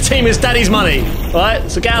you're in this team is Daddy's money. Alright?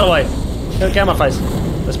 So get out of the way. Get out of my face.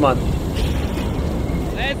 That's mine.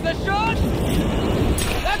 There's the shot.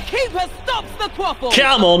 The keeper stops the quaffle.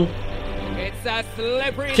 Come on. It's a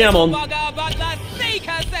slippery Come little on. bugger, but the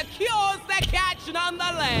seeker secures the catch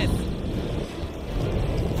nonetheless.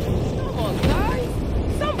 Come on, guys.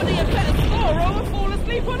 Somebody had better score or we'll fall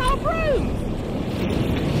asleep on our brooms.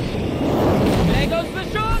 There goes the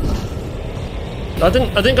shot. I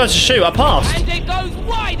didn't go to shoot. I passed. And it goes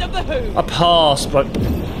wide of the hoop. I passed, but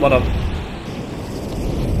whatever.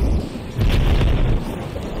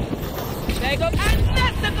 There goes, and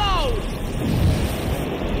that's the goal.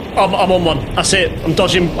 I'm on one. That's it. I'm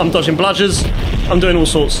dodging bludgers. I'm doing all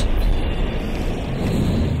sorts.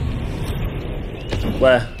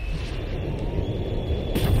 Where?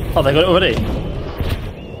 Oh, they got it already.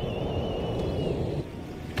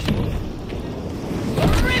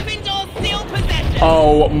 Gryffindor steal possession.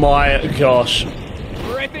 Oh my gosh.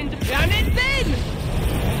 Gryffindor, and it's in.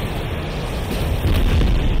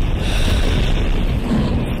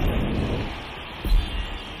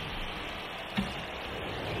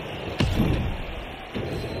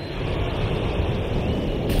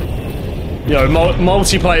 Yo,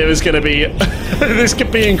 multiplayer is going to be... this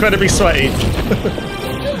could be incredibly sweaty. Who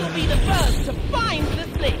will be the first to find the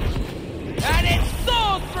snitch? And it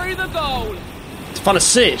soars through the goal. To find a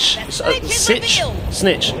sitch. Sitch?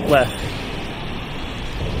 Snitch. Where?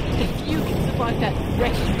 If you can survive that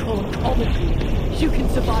restaurant comedy, you can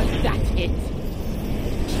survive that hit.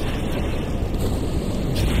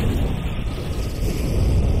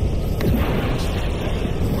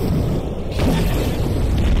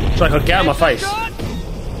 Draco, get out of my face.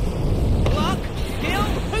 Luck, skill,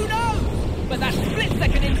 who knows? But that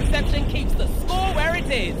split-second interception keeps the score where it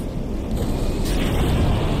is.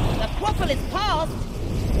 The quaffle is passed.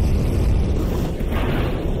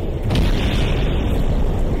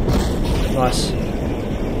 Nice.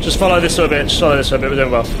 Just follow this for a bit. Just follow this for a bit. We're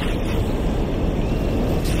doing well.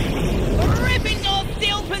 Gryffindor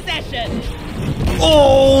steal possession.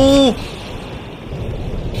 Oh!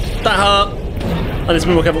 That hurt. I need to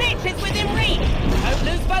be more careful. Snitch is within reach. Don't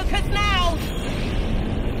lose focus now.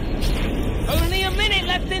 Only a minute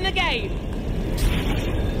left in the game.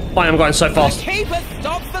 I am going so fast. The keeper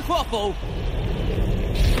stops the quaffle.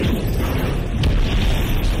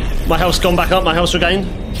 My health's gone back up. My health's regained.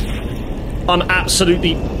 I'm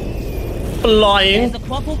absolutely flying. There's a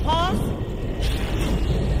quaffle pass.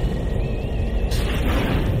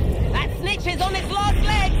 That snitch is on its last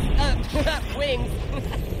legs. Wings.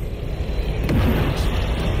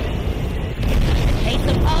 Pace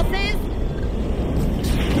of passes.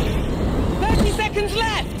 30 seconds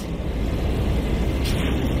left.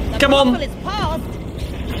 The Come on. quaffle is passed.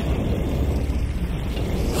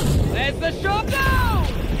 There's the shot. No!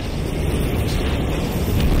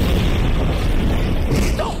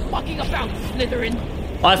 Stop fucking about, Slytherin.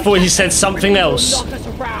 I thought he said something else. Knock us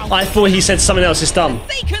around. I thought he said something else. It's done.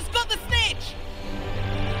 Seeker's got the snitch.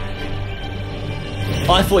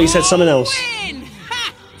 I thought he said something else. Win!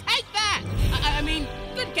 Ha! Take that! I mean,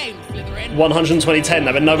 good game, Slytherin. 120-10.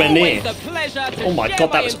 They were nowhere near. Always a pleasure to Oh my share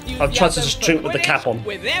God, that my was- I've tried to enthusiasm just for drink with the Quidditch cap on.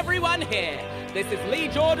 With everyone here, this is Lee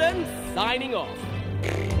Jordan signing off.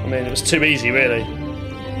 I mean, it was too easy, really.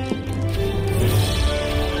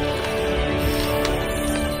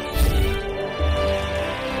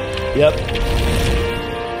 Yep.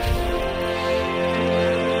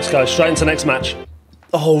 Let's go straight into the next match.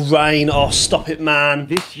 Oh, Rain. Oh, stop it, man.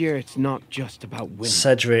 This year, it's not just about winning.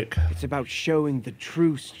 Cedric. It's about showing the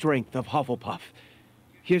true strength of Hufflepuff.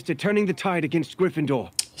 Here's to turning the tide against Gryffindor.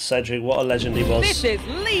 Cedric, what a legend he was. This is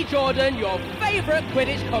Lee Jordan, your favourite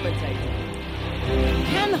Quidditch commentator.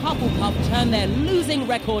 Can Hufflepuff turn their losing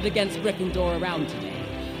record against Gryffindor around today?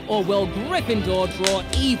 Or will Gryffindor draw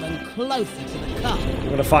even closer to the cup? We're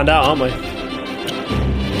going to find out, aren't we? The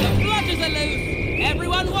bludgers are loose!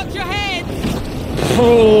 Everyone watch your heads!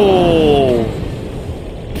 Oh!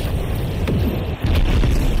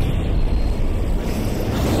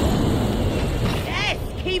 Yes!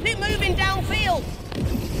 Keep it moving downfield!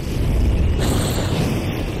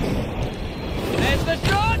 There's the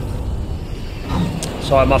shot!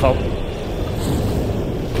 Sorry, my fault.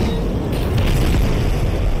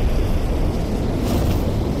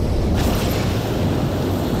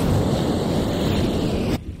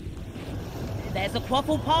 There's a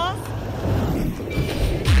quaffle pass.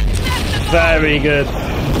 Very good.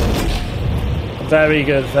 Very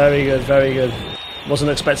good, very good, very good. Wasn't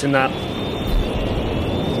expecting that.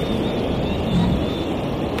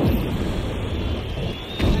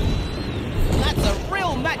 That's a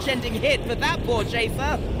real match-ending hit for that poor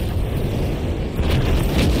chaser.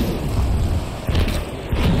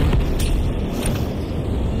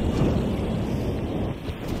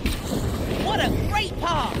 What a great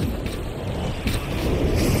pass!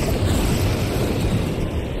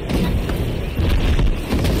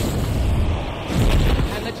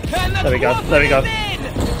 There we go, there we go.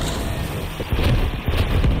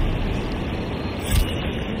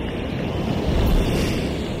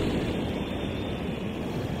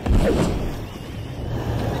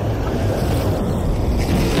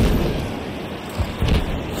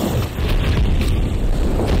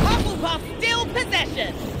 Hufflepuff still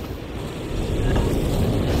possession.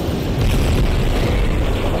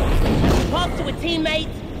 Pass to a teammate.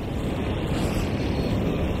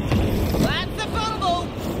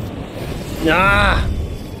 Ah!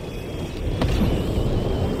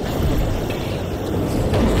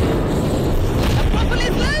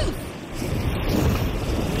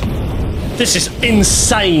 This is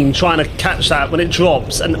insane trying to catch that when it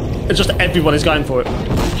drops and it's just everyone is going for it.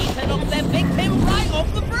 Their victim right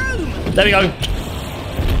off the broom. There we go.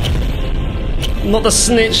 Not the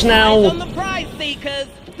snitch now. Eyes on the prize seekers.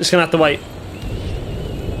 Just gonna have to wait.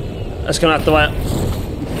 Just gonna have to wait.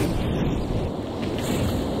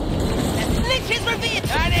 The snitch is revealed.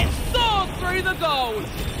 And it soars through the goal.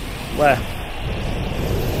 Where?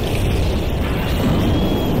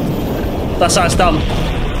 That's how it's done.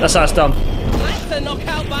 That's how it's done. That's a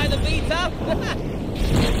knockout by the Vita.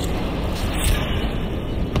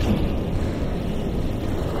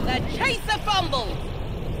 The chaser fumbles.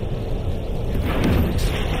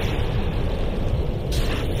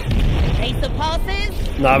 Chaser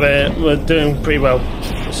passes. No, we're doing pretty well.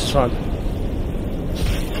 This is fine.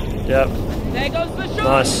 Yep. There goes the shot.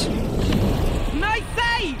 Nice. Nice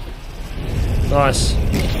save. Nice.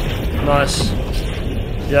 Nice.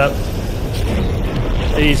 Yep.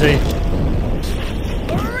 Easy.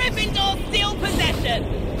 Gryffindor steal possession.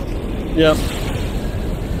 Yep.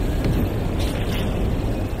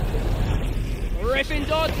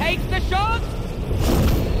 Gryffindor takes the shot.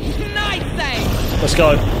 Nice save. Let's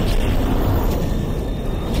go.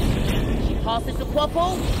 She passes the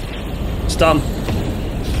Quaffle. It's done.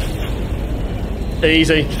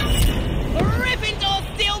 Easy.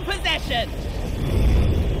 Gryffindor steal possession.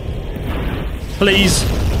 Please.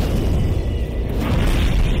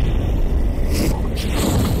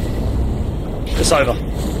 It's over.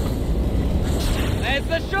 There's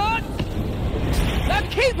the shot. The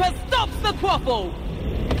keeper stops the Quaffle.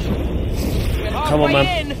 We're Come on, halfway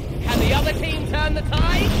man. in. Can the other team turn the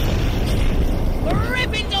tide?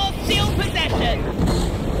 Gryffindor steal possession.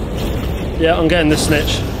 Yeah, I'm getting this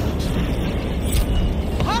snitch.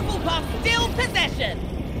 Hufflepuff steal possession.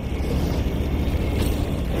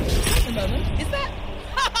 Just a moment. Is that?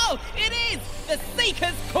 Oh, it is. The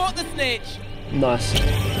Seekers caught the snitch. Nice.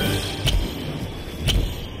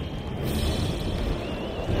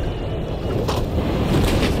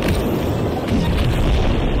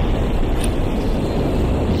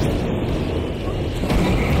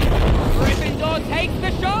 Gryffindor takes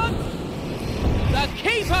the shot. The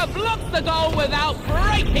keeper blocks the goal without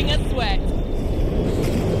breaking a sweat.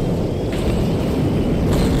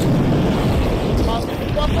 Passes the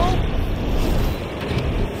Quaffle.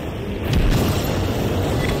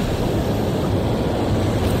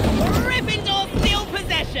 Gryffindor steal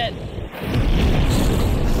possession.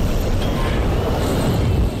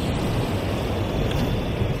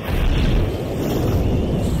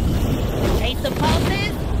 Chaser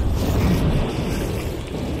passes.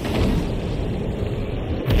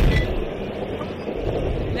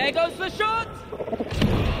 There goes the shot.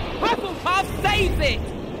 Hufflepuff saves it.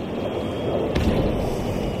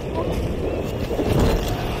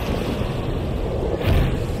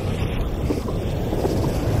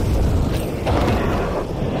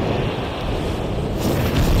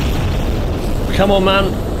 Come on, man.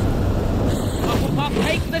 Hufflepuff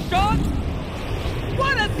takes the shot.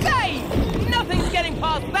 What a save! Nothing's getting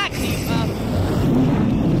past that keeper.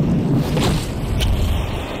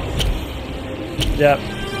 Yeah.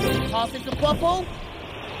 Passes the Quaffle.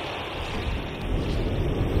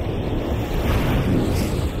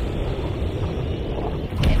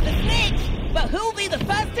 It's the snitch, but who'll be the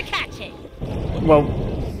first to catch it? Well,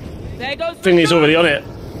 There goes the Thingy's shot. already on it.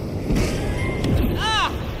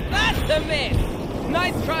 Ah, that's a miss.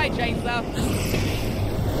 Nice try, Chaser.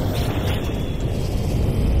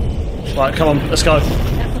 Right, come on, let's go.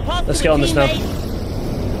 That's the pass Let's to get the on this now. teammate.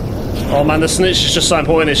 Oh man, the snitch is just so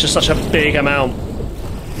important. It's just such a big amount.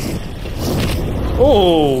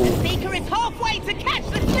 Oh, Seeker is halfway to catch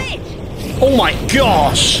the snitch. oh my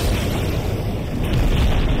gosh!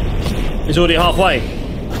 He's already halfway.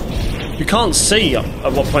 You can't see at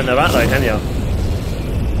what point they're at though, can you?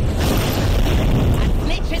 That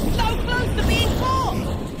snitch is so close to being caught.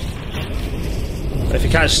 If he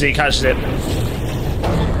catches it, he catches it.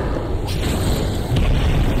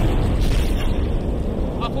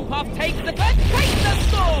 Hufflepuff takes the first. Chaser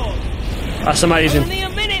scores. That's amazing. Only a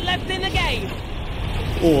minute left in the game.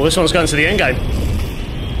 Oh, this one's going to the end game.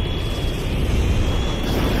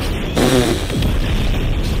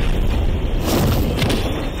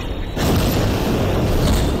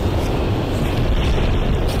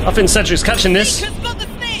 I think Cedric's catching this. Seeker's got the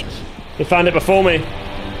snitch. He found it before me.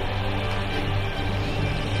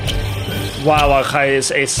 Wow, okay,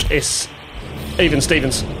 it's even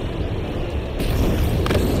Stevens.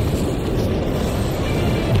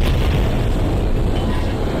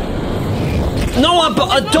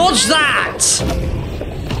 I dodged that!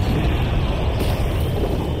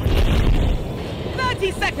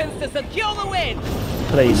 30 seconds to secure the win.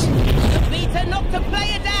 Please. The beater knocked a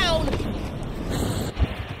player down.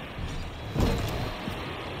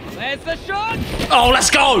 There's the shot. Oh, let's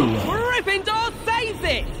go! Gryffindor saves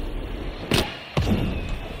it.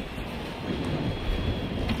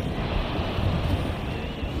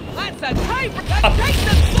 That's a tiebreaker.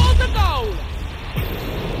 Jason scores a goal.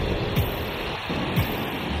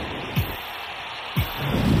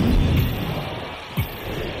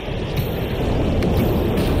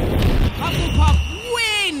 Hufflepuff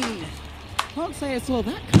win. Can't say I saw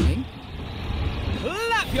that coming.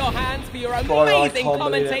 Clap your hands for your amazing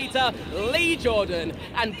commentator, Lee Jordan.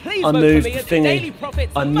 And please vote for me as the Daily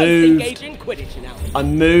Prophet's most engaging Quidditch announcer. I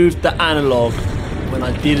moved the analog when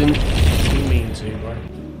I didn't mean to, bro.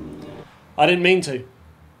 I didn't mean to.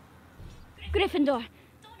 Gryffindor,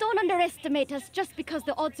 don't underestimate us just because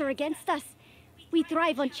the odds are against us. We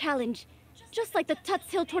thrive on challenge, just like the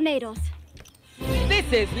Tuts Hill Tornadoes. This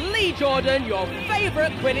is Lee Jordan, your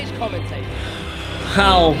favourite Quidditch commentator.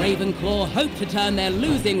 How? Ravenclaw hope to turn their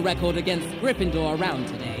losing record against Gryffindor around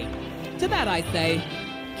today. To that I say,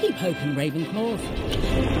 keep hoping, Ravenclaws.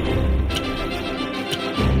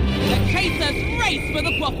 The Chasers race for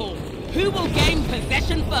the quaffle. Who will gain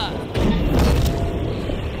possession first?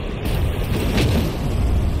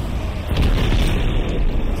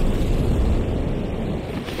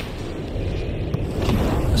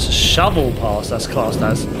 It's a shovel pass, that's classed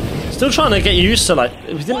as. Still trying to get used to, like,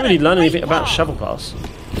 we didn't really learn anything about shovel pass.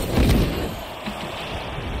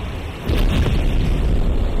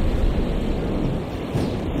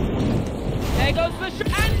 There goes the shot,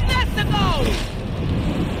 and that's the goal!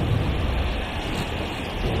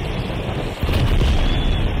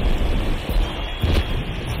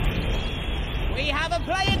 We have a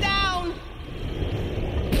player down!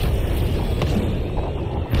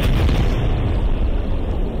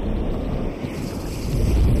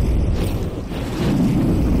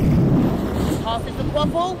 Passes the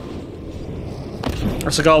quaffle.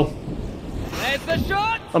 That's a goal. There's the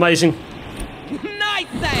shot! Amazing. Nice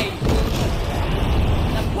save!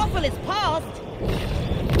 The quaffle is passed.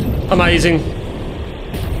 Amazing.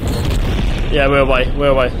 Yeah, we're away. We're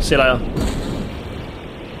away. See you later.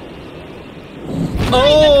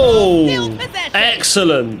 Oh!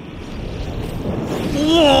 Excellent.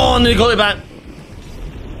 Whoa, nearly got it back.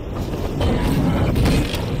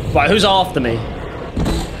 Right, who's after me?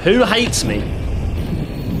 Who hates me?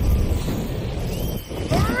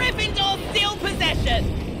 Gryffindor steal possession.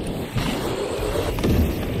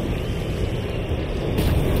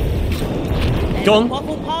 Go on.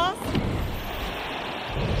 Quaffle pass.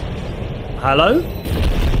 Hello?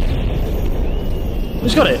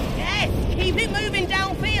 Who's got it? Yes, keep it moving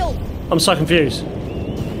downfield. I'm so confused.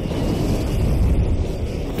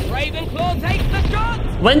 Ravenclaw takes the shot.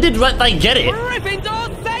 When did they get it?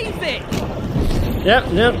 Gryffindor saves it.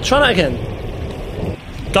 Yeah, try that again.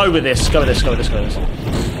 Go with this, go with this, go with this, go with this.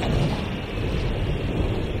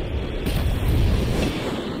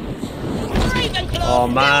 Ravenclaw Oh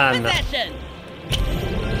man. possession.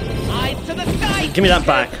 Eyes to the sky. Give me that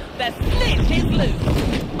back. The snitch is loose.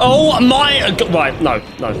 Oh my, right, no.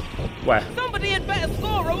 Where? Somebody had better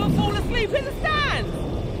score or we'll fall asleep in the stands.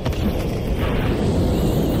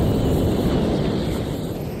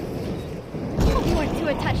 You weren't too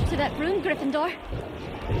attached to that broom, Gryffindor.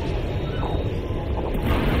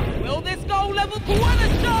 Will this goal level one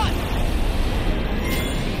a shot?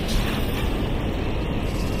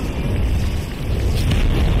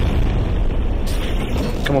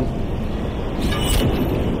 Come on.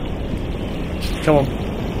 Come on.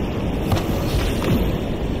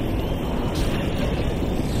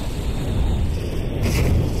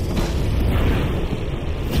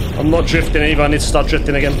 I'm not drifting either, I need to start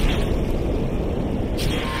drifting again.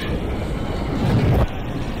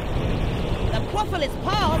 The quaffle is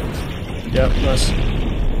passed. Yep, nice.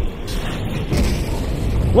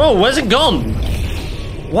 Whoa, where's it gone?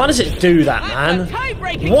 Why does it do that, man?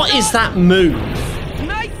 What is that move?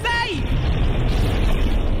 Nice save.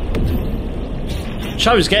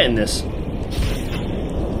 Cho's getting this.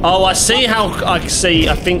 Oh, I see how I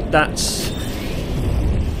think that's...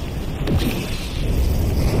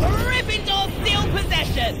 Gryffindor steal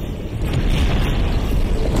possession.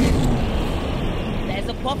 There's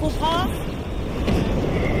a quaffle pass.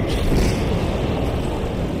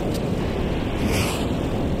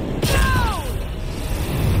 No!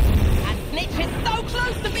 And Snitch is so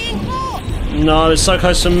close to being caught. No, it's so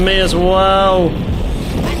close to me as well.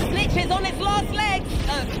 And Snitch is on its last legs.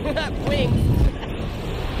 Wings.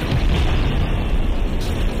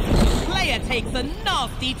 Player takes a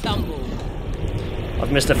nasty tumble.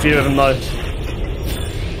 I've missed a few of them though.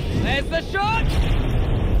 There's the shot.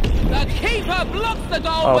 The keeper blocks the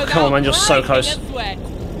goal. Oh, come on, man, you're so close. Sweat.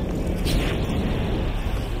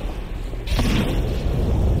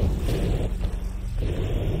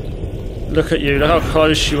 Look at you, look how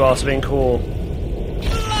close you are to being caught.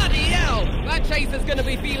 Bloody hell! That chaser's going to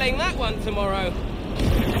be feeling that one tomorrow.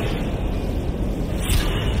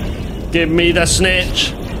 Give me the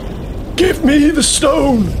snitch. Give me the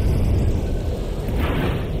stone.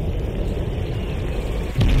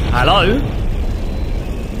 Hello?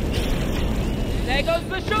 There goes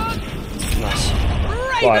the shot. Nice.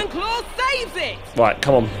 Ravenclaw saves it. Right,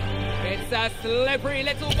 come on. It's a slippery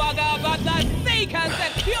little bugger, but the Seeker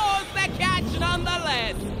secures the catch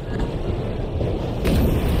nonetheless.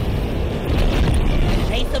 The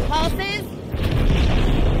chaser passes.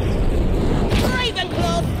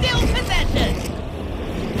 Ravenclaw still possession.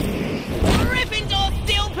 Gryffindor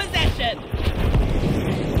still possession.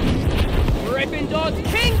 Gryffindor's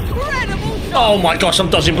incredible shot. Oh my gosh, I'm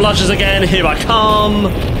dodging bludgers again. Here I come.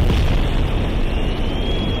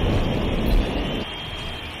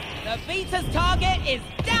 The Vita's target is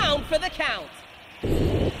down for the count.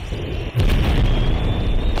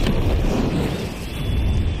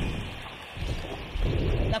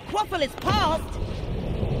 The quaffle is passed.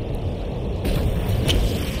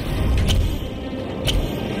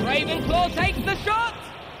 Ravenclaw takes the shot.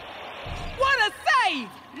 What a save!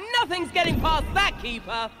 Nothing's getting past that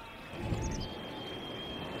keeper.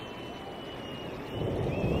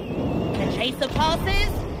 The chaser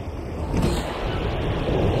passes.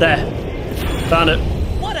 There. Found it.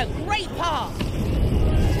 What a great pass.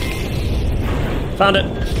 Found it.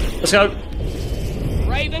 Let's go.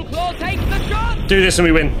 Ravenclaw takes the shot. Do this and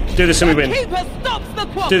we win. Do this and we win. Keeper stops the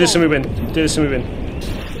quaffle. Do this and we win. Do this and we win.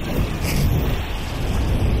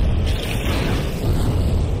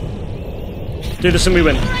 Do this and we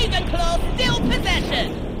win. Ravenclaw still possession.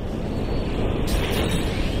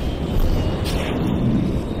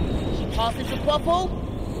 She passes the quaffle.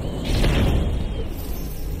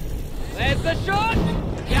 There's the shot.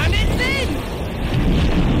 And it's in.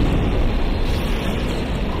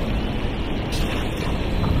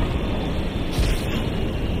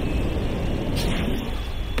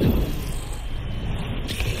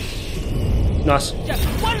 Nice. Just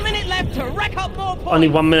 1 minute left to rack up more points. Only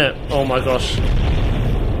 1 minute. Oh my gosh.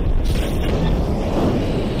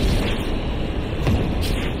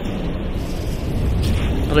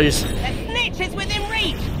 Please. The snitch is within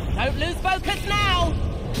reach. Don't lose focus now.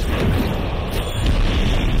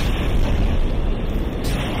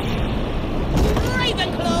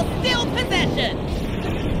 Ravenclaw still possession.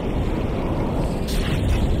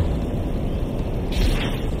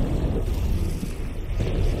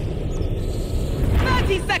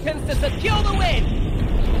 Seconds to secure the win.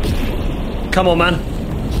 Come on, man.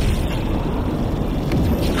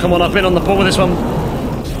 Come on, I've been on the ball with this one.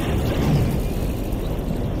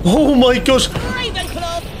 Oh my gosh.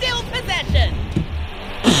 Ravenclaw still possession.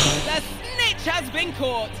 The snitch has been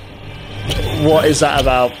caught. What is that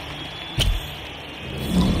about?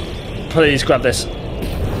 Please grab this. The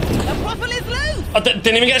quaffle is loose. I didn't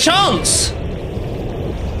even get a chance.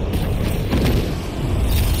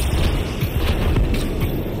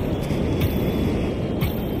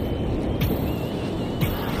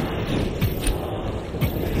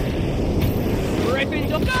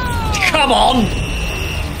 Come on!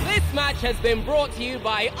 This match has been brought to you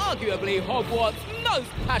by arguably Hogwarts' most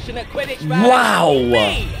passionate Quidditch fan. Wow!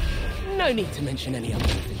 Me. No need to mention any other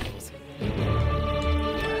things.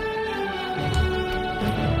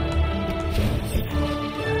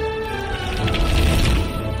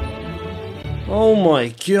 Oh my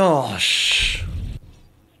gosh.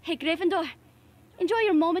 Hey, Gryffindor, enjoy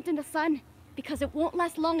your moment in the sun, because it won't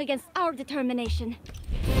last long against our determination.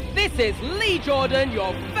 This is Lee Jordan,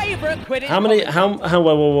 your favourite Quidditch.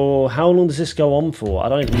 How long does this go on for? I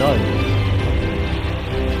don't even know.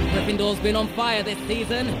 Gryffindor's been on fire this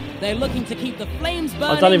season. They're looking to keep the flames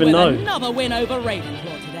burning. I don't even know. Another win over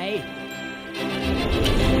Ravenclaw today.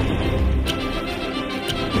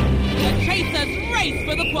 The chasers race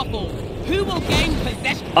for the quaffle. Who will gain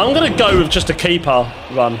possession? I'm gonna go with just a keeper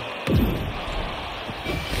run.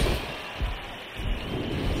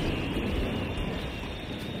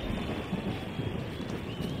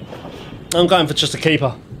 I'm going for just a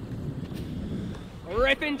keeper.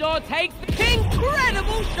 Gryffindor takes the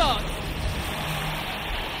incredible shot.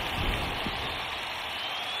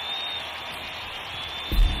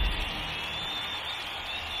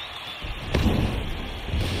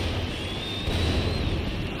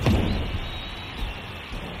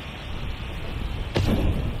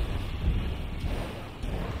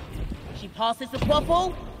 Passes the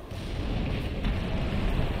quaffle.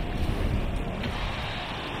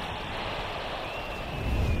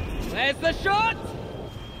 There's the shot.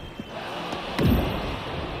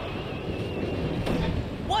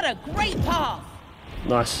 What a great pass.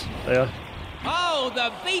 Nice. There you go. Oh,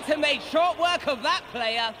 the beater made short work of that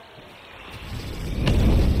player.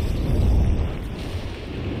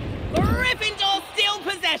 Gryffindor steal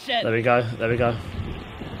possession. There we go. There we go.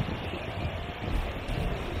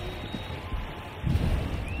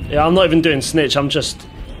 Yeah, I'm not even doing snitch. I'm just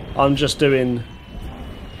doing.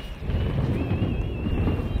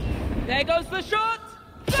 There goes the shot.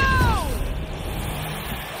 Go!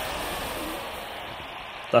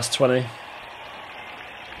 That's 20.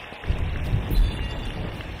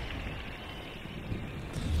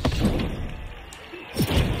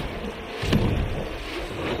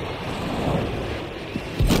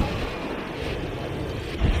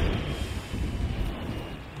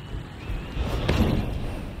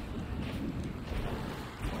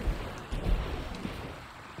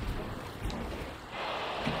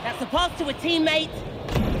 That's a pass to a teammate.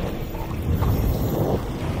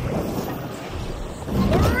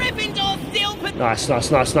 Gryffindor steal possession. Nice,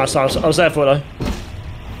 nice, nice, nice, nice. I was there for it though.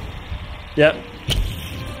 Yep.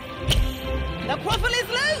 The quaffle is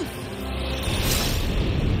loose.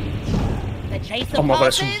 The chaser Oh my god,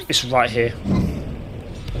 passes. it's right here.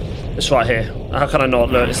 It's right here. How can I not?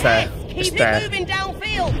 Look, it's there. It's Keep there. it moving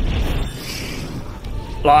downfield.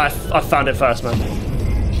 Like, I found it first, man.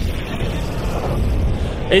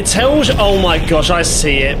 It tells you, oh my gosh, I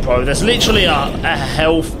see it, bro. There's literally a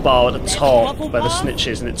health bar at the top where the snitch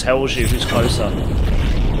is, and it tells you who's closer.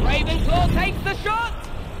 Ravenclaw takes the shot.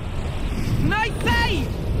 Nice save.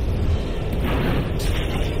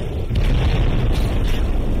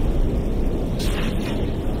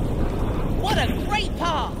 What a great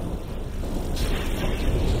pass.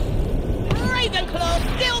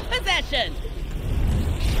 Ravenclaw steal possession.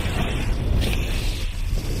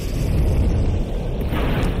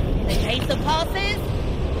 The chaser passes.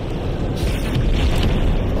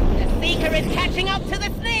 The seeker is catching up to the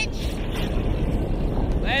snitch.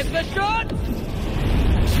 There's the shot.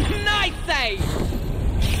 Nice save.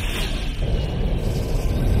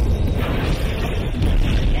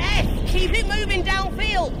 Yes, keep it moving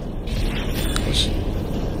downfield.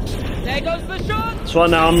 There goes the shot. So right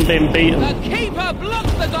now I'm being beaten. The keeper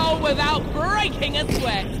blocks the goal without breaking a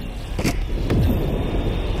sweat.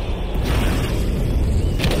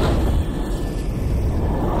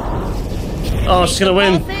 Oh, she's gonna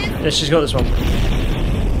win. Yeah, she's got this one.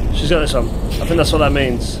 She's got this one. I think that's what that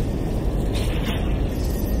means.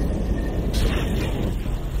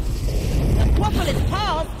 The quaffle is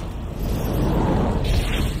passed.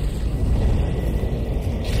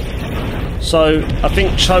 So I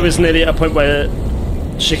think Cho is nearly at a point where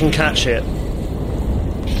she can catch it,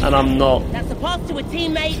 and I'm not. That's a pass to a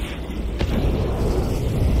teammate.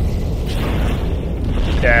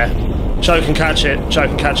 Yeah. Cho can catch it. Cho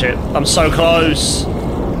can catch it. I'm so close.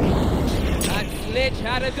 That snitch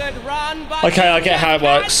had a good run, but Okay, I get how it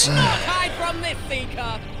works. not hide from this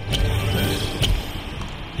seeker.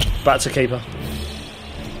 Back to keeper.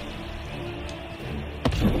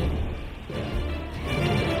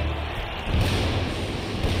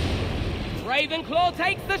 Ravenclaw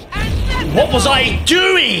takes the and What was I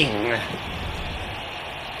doing?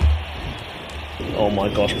 Oh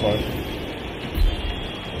my gosh, bro.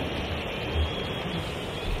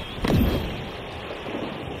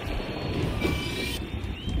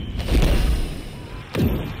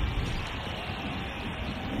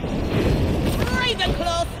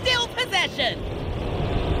 Ravenclaw still possession.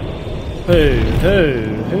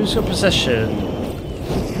 Who's got possession?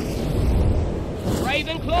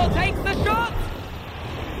 Ravenclaw takes the shot.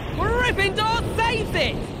 Gryffindor saves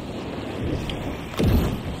it.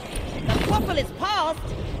 The quaffle is passed.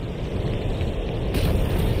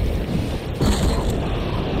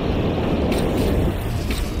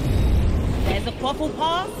 There's a quaffle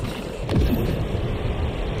pass.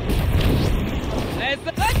 There's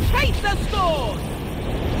the chaser scores.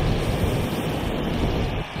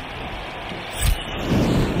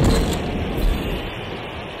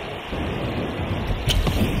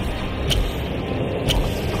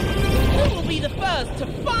 Who will be the first to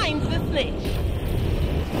find the snitch?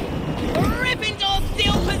 Gryffindor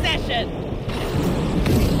steal possession.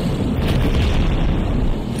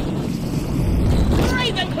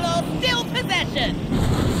 Ravenclaw steal possession.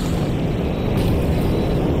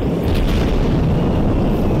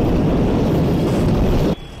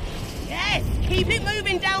 Yes, keep it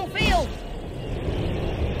moving downfield.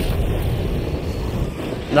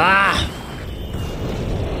 Nah.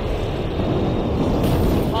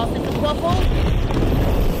 Passes the quaffle.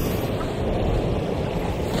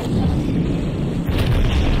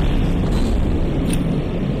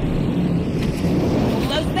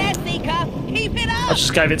 I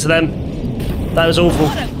just gave it to them. That was awful.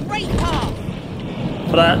 What a great pass!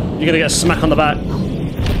 For that, you're going to get a smack on the back.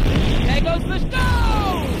 There goes the goal!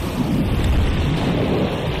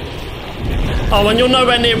 Oh, and you're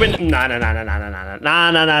nowhere near win. No.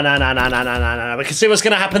 We can see what's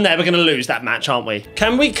going to happen there. We're going to lose that match, aren't we?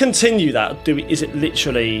 Can we continue that? Is it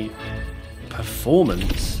literally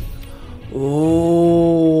performance? Oh,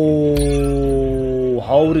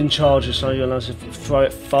 holding charges so you're allowed to throw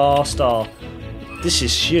it faster. This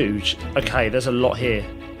is huge. Okay, there's a lot here.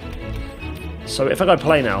 So if I go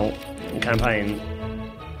play now in campaign,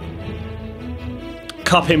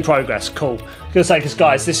 cup in progress. Cool. I'm gonna say, because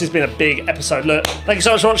guys, this has been a big episode. Look, thank you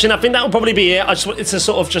so much for watching. I think that will probably be it. I just wanted to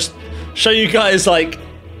sort of just show you guys, like,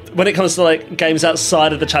 when it comes to like games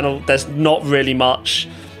outside of the channel, there's not really much.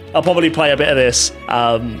 I'll probably play a bit of this.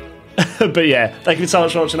 But yeah, thank you so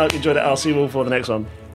much for watching. I hope you enjoyed it. I'll see you all for the next one.